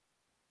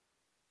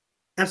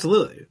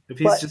 Absolutely. If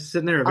he's just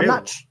sitting there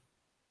available.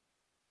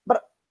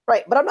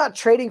 But I'm not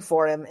trading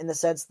for him in the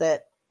sense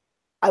that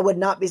I would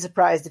not be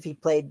surprised if he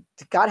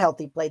got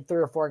healthy, played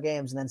 3 or 4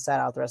 games, and then sat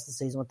out the rest of the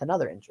season with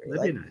another injury.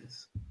 That'd be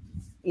nice.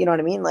 You know what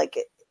I mean?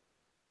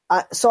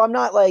 So I'm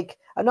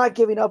not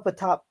giving up a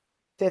top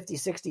 50,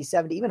 60,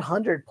 70, even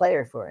 100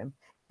 player for him.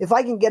 If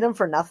I can get him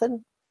for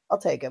nothing, I'll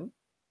take him.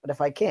 But if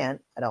I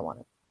can't, I don't want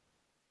him.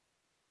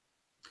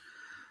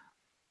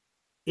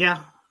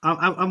 Yeah,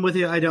 I'm with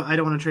you. I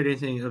don't want to trade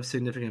anything of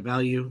significant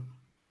value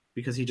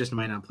because he just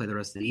might not play the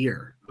rest of the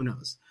year. Who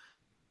knows?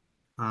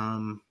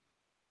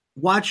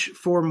 Watch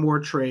for more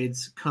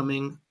trades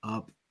coming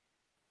up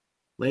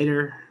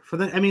later.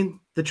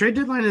 The trade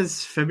deadline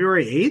is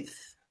February 8th. Is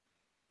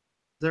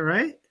that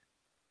right?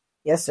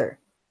 Yes, sir.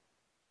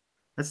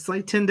 That's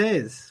like 10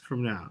 days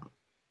from now.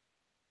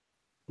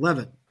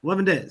 11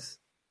 days.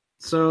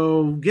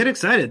 So get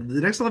excited.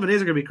 The next 11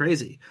 days are going to be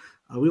crazy.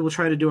 We will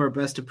try to do our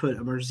best to put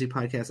emergency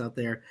podcasts out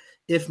there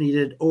if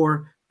needed,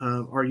 or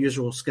our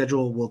usual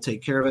schedule will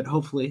take care of it.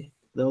 Hopefully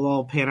they'll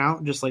all pan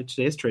out just like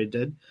today's trade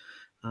did.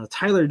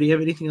 Tyler, do you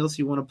have anything else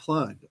you want to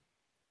plug?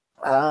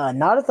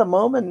 Not at the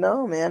moment,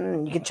 no,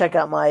 man. You can check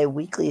out my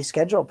weekly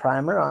schedule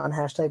primer on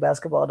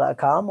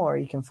 #basketball.com, or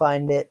you can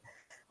find it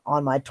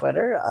on my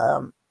Twitter.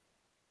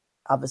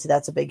 Obviously,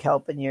 that's a big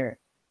help in your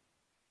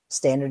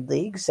standard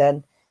leagues.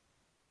 And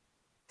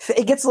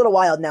it gets a little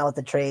wild now with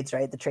the trades,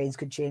 right? The trades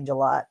could change a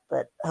lot,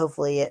 but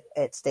hopefully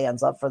it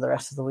stands up for the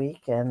rest of the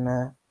week.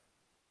 And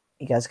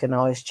you guys can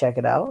always check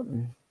it out.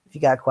 And if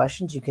you got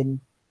questions, you can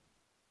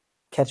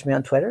catch me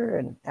on Twitter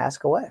and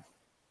ask away.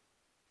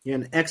 Yeah,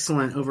 an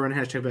excellent over on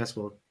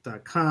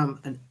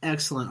 #basketball.com, an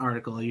excellent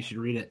article. You should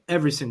read it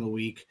every single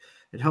week.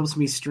 It helps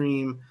me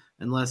stream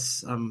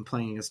unless I'm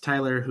playing against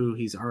Tyler, who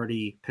he's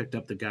already picked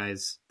up the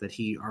guys that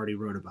he already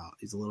wrote about.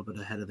 He's a little bit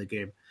ahead of the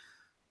game.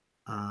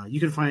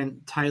 You can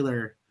find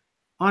Tyler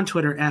on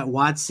Twitter at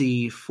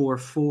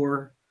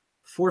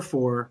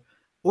Watsy4444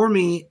 or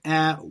me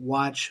at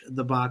Watch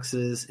the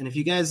Boxes. And if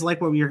you guys like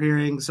what we're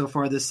hearing so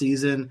far this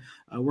season,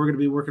 we're going to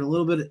be working a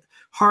little bit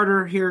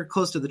harder here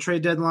close to the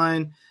trade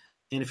deadline.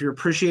 And if you're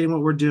appreciating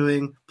what we're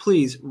doing,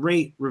 please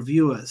rate,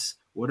 review us.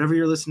 Whatever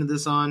you're listening to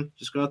this on,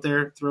 just go out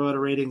there, throw out a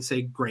rating,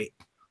 say great.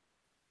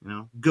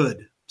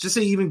 Good. Just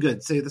say even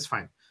good. Say that's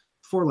fine.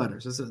 4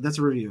 letters. That's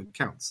a review. It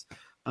counts.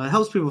 It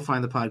helps people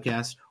find the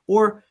podcast.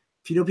 Or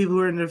if you know people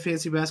who are into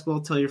fantasy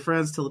basketball, tell your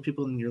friends, tell the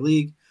people in your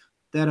league.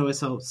 That always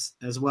helps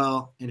as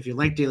well. And if you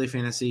like daily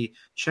fantasy,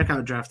 check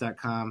out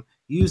draft.com.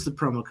 Use the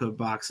promo code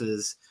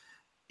BOXES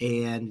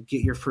and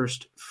get your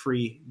first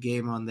free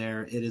game on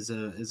there. It is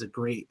a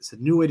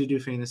new way to do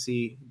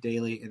fantasy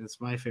daily, and it's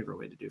my favorite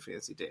way to do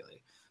fantasy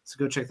daily. So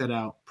go check that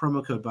out.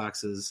 Promo code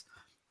BOXES.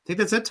 I think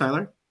that's it,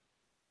 Tyler.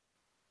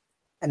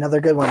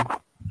 Another good one.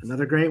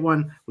 Another great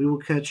one. We will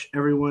catch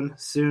everyone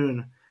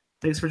soon.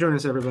 Thanks for joining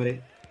us, everybody.